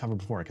been able to cover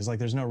before. Because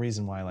there's no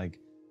reason why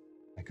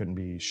I couldn't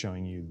be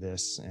showing you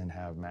this and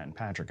have Matt and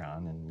Patrick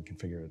on, and we can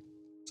figure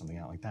something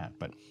out like that.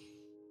 But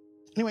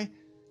anyway,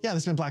 yeah,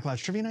 this has been Black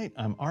Lodge Trivia Night.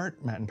 I'm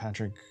Art. Matt and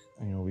Patrick,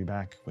 will be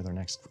back with our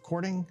next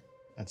recording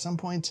at some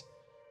point.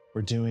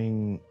 We're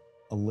doing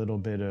a little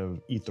bit of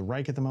Eat the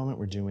Reich at the moment.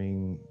 We're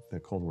doing the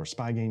Cold War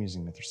spy game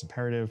using Mythos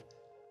Imperative.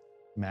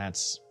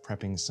 Matt's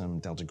prepping some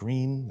Delta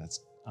Green.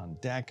 That's on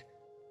deck.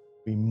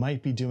 We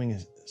might be doing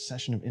a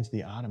session of Into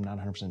the Odd. I'm not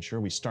 100% sure.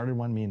 We started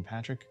one, me and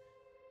Patrick.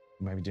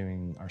 We might be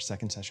doing our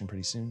second session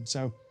pretty soon.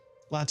 So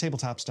a lot of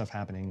tabletop stuff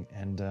happening.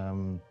 And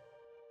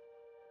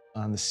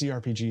on the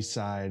CRPG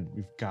side,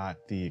 we've got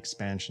the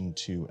expansion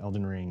to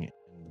Elden Ring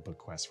and the book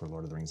quest for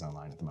Lord of the Rings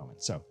Online at the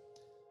moment. So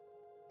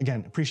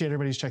again, appreciate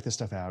everybody's checked this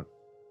stuff out.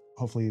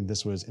 Hopefully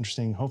this was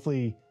interesting.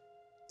 Hopefully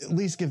at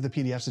least give the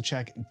PDFs a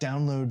check.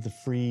 Download the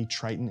free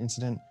Triton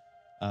incident.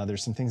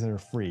 There's some things that are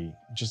free.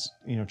 Just,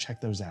 check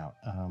those out.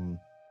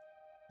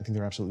 I think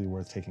they're absolutely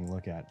worth taking a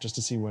look at just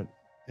to see what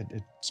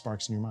it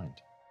sparks in your mind.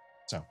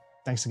 So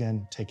thanks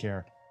again. Take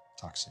care.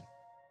 Talk soon.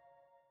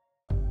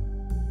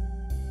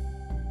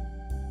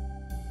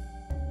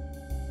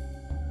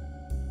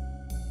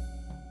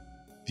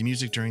 The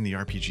music during the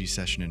RPG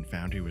session in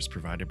Foundry was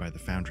provided by the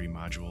Foundry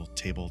module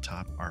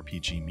Tabletop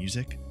RPG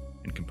Music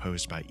and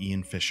composed by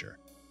Ian Fisher.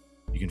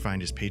 You can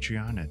find his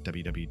Patreon at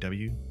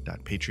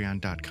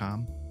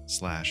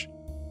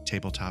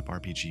www.patreon.com/tabletop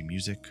RPG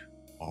music,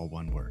 all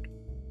one word.